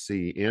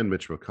NRSC and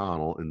Mitch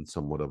McConnell in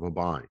somewhat of a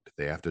bind.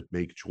 They have to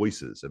make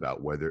choices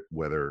about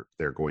whether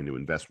they're going to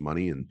invest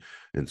money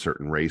in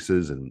certain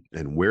races and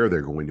where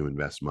they're going to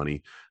invest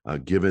money,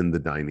 given the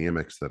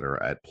dynamics that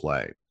are at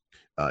play.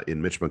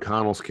 In Mitch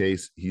McConnell's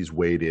case, he's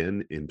weighed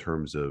in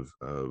terms of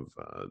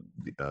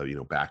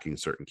backing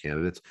certain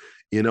candidates.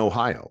 In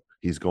Ohio,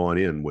 he's gone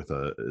in with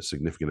a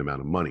significant amount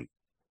of money.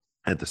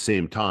 At the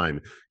same time,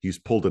 he's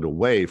pulled it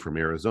away from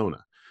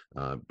Arizona.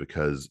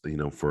 Because,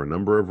 for a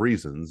number of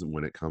reasons,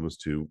 when it comes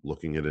to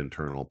looking at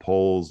internal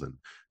polls and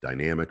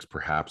dynamics,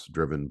 perhaps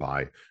driven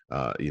by,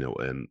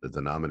 and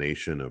the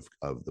nomination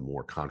of the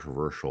more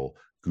controversial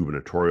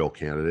gubernatorial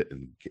candidate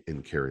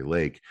in Kari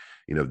Lake,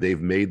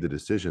 they've made the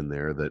decision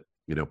there that,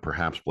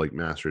 perhaps Blake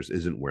Masters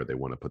isn't where they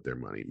want to put their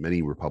money.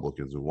 Many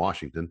Republicans in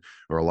Washington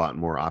are a lot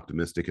more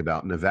optimistic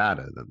about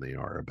Nevada than they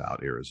are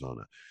about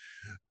Arizona.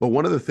 But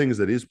one of the things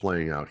that is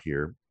playing out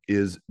here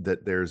is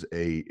that there's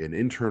an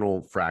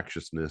internal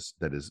fractiousness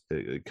that is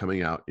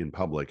coming out in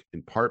public,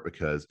 in part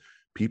because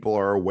people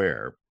are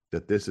aware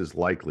that this is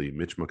likely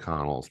Mitch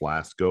McConnell's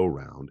last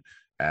go-round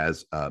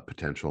as a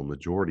potential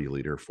majority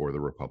leader for the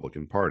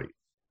Republican Party.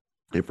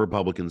 If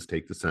Republicans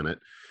take the Senate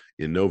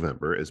in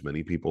November, as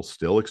many people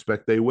still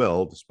expect they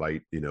will,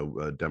 despite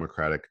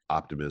Democratic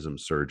optimism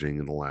surging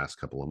in the last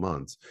couple of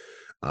months,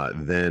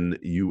 then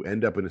you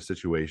end up in a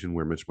situation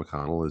where Mitch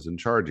McConnell is in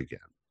charge again.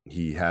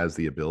 He has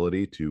the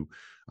ability to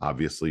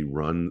obviously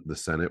run the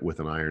Senate with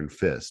an iron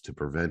fist to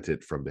prevent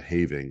it from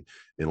behaving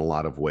in a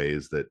lot of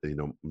ways that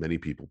many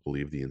people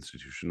believe the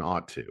institution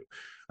ought to.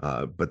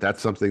 But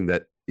that's something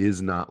that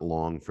is not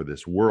long for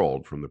this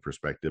world from the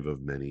perspective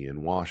of many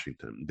in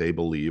Washington. They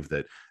believe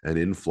that an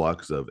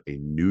influx of a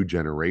new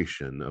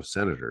generation of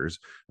senators,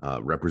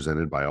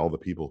 represented by all the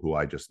people who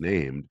I just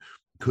named,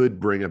 could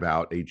bring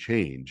about a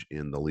change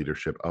in the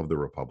leadership of the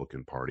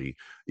Republican Party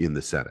in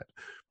the Senate.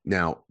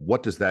 Now,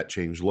 what does that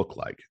change look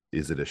like?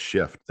 Is it a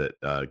shift that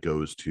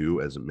goes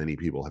to, as many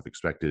people have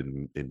expected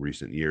in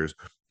recent years,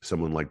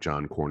 someone like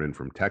John Cornyn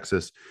from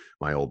Texas,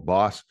 my old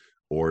boss,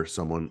 or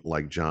someone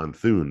like John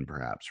Thune,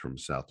 perhaps from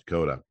South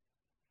Dakota?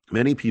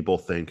 Many people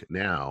think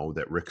now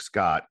that Rick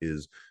Scott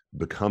is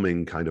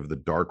becoming kind of the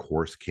dark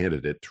horse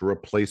candidate to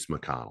replace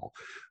McConnell.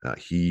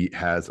 He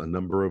has a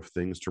number of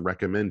things to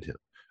recommend him.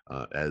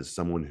 As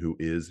someone who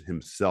is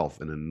himself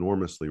an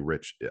enormously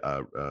rich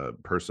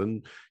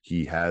person,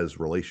 he has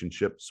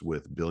relationships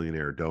with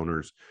billionaire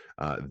donors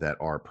that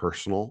are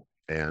personal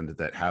and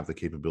that have the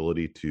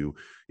capability to,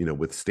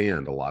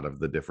 withstand a lot of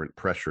the different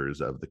pressures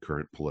of the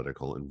current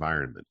political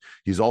environment.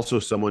 He's also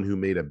someone who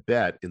made a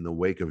bet in the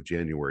wake of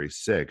January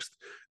 6th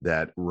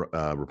that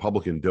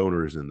Republican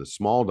donors in the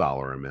small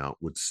dollar amount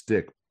would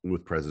stick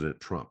with President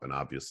Trump, and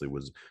obviously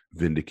was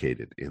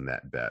vindicated in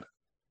that bet.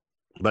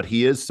 But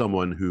he is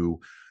someone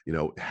who,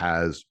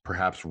 has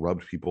perhaps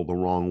rubbed people the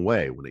wrong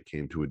way when it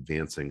came to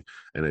advancing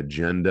an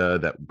agenda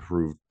that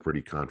proved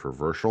pretty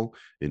controversial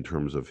in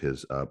terms of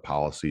his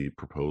policy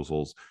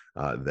proposals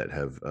that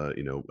have,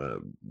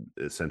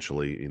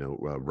 essentially,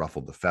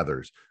 ruffled the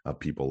feathers of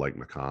people like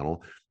McConnell.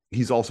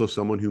 He's also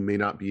someone who may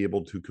not be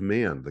able to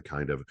command the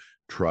kind of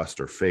trust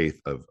or faith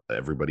of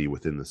everybody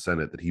within the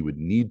Senate that he would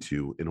need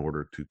to in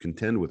order to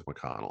contend with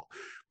McConnell.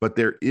 But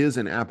there is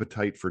an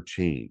appetite for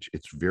change.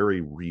 It's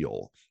very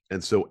real.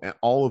 And so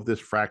all of this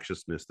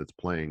fractiousness that's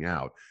playing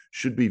out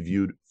should be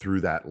viewed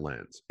through that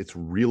lens. It's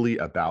really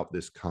about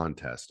this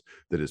contest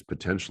that is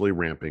potentially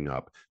ramping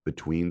up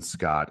between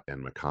Scott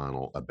and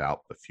McConnell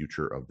about the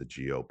future of the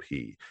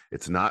GOP.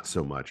 It's not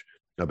so much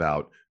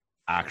about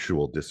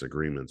actual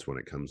disagreements when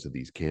it comes to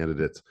these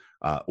candidates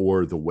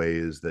or the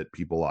ways that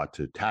people ought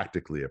to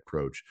tactically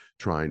approach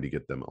trying to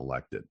get them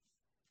elected.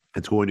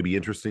 It's going to be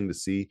interesting to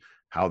see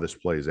how this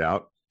plays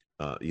out.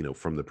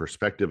 From the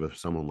perspective of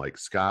someone like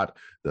Scott,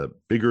 the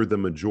bigger the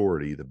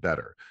majority, the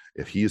better.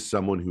 If he is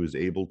someone who is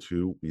able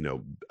to,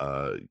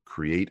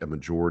 create a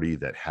majority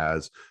that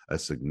has a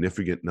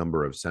significant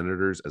number of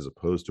senators, as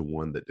opposed to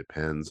one that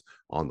depends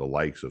on the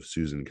likes of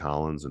Susan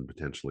Collins and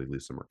potentially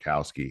Lisa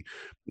Murkowski,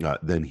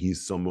 then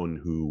he's someone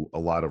who a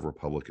lot of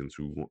Republicans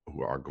who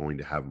are going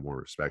to have more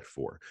respect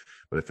for.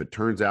 But if it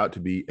turns out to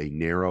be a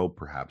narrow,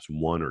 perhaps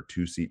 1 or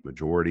 2 seat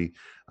majority,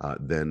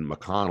 then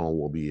McConnell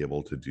will be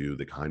able to do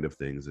the kind of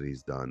things that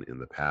he's done in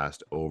the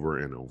past over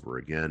and over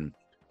again.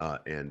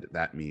 And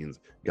that means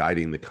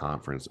guiding the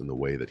conference in the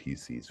way that he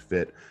sees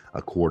fit,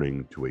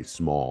 according to a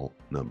small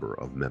number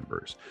of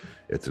members.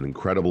 It's an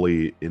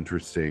incredibly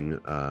interesting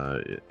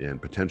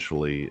and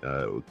potentially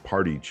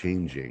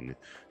party-changing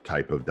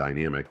type of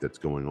dynamic that's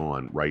going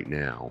on right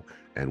now.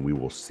 And we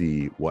will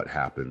see what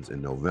happens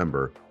in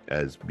November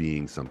as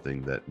being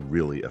something that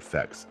really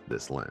affects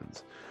this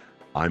lens.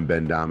 I'm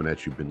Ben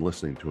Domenech. You've been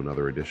listening to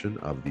another edition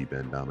of the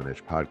Ben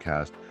Domenech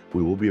podcast.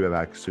 We will be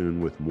back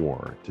soon with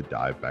more to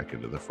dive back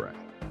into the fray.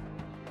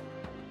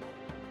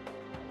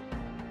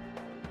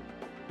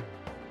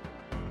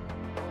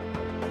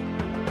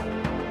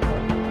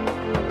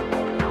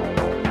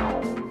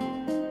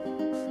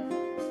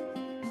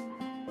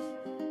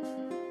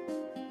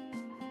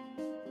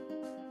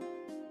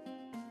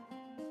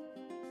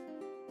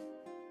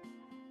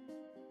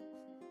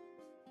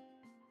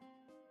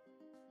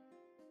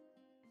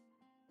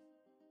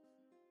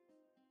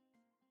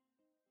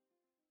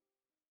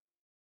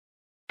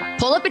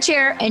 Pull up a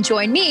chair and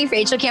join me,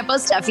 Rachel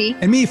Campos Duffy,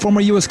 and me,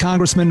 former U.S.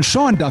 Congressman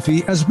Sean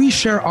Duffy, as we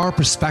share our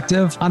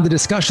perspective on the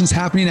discussions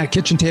happening at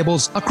kitchen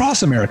tables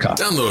across America.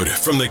 Download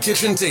From the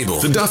Kitchen Table,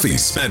 The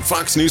Duffys, at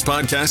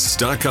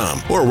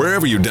foxnewspodcasts.com or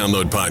wherever you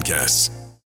download podcasts.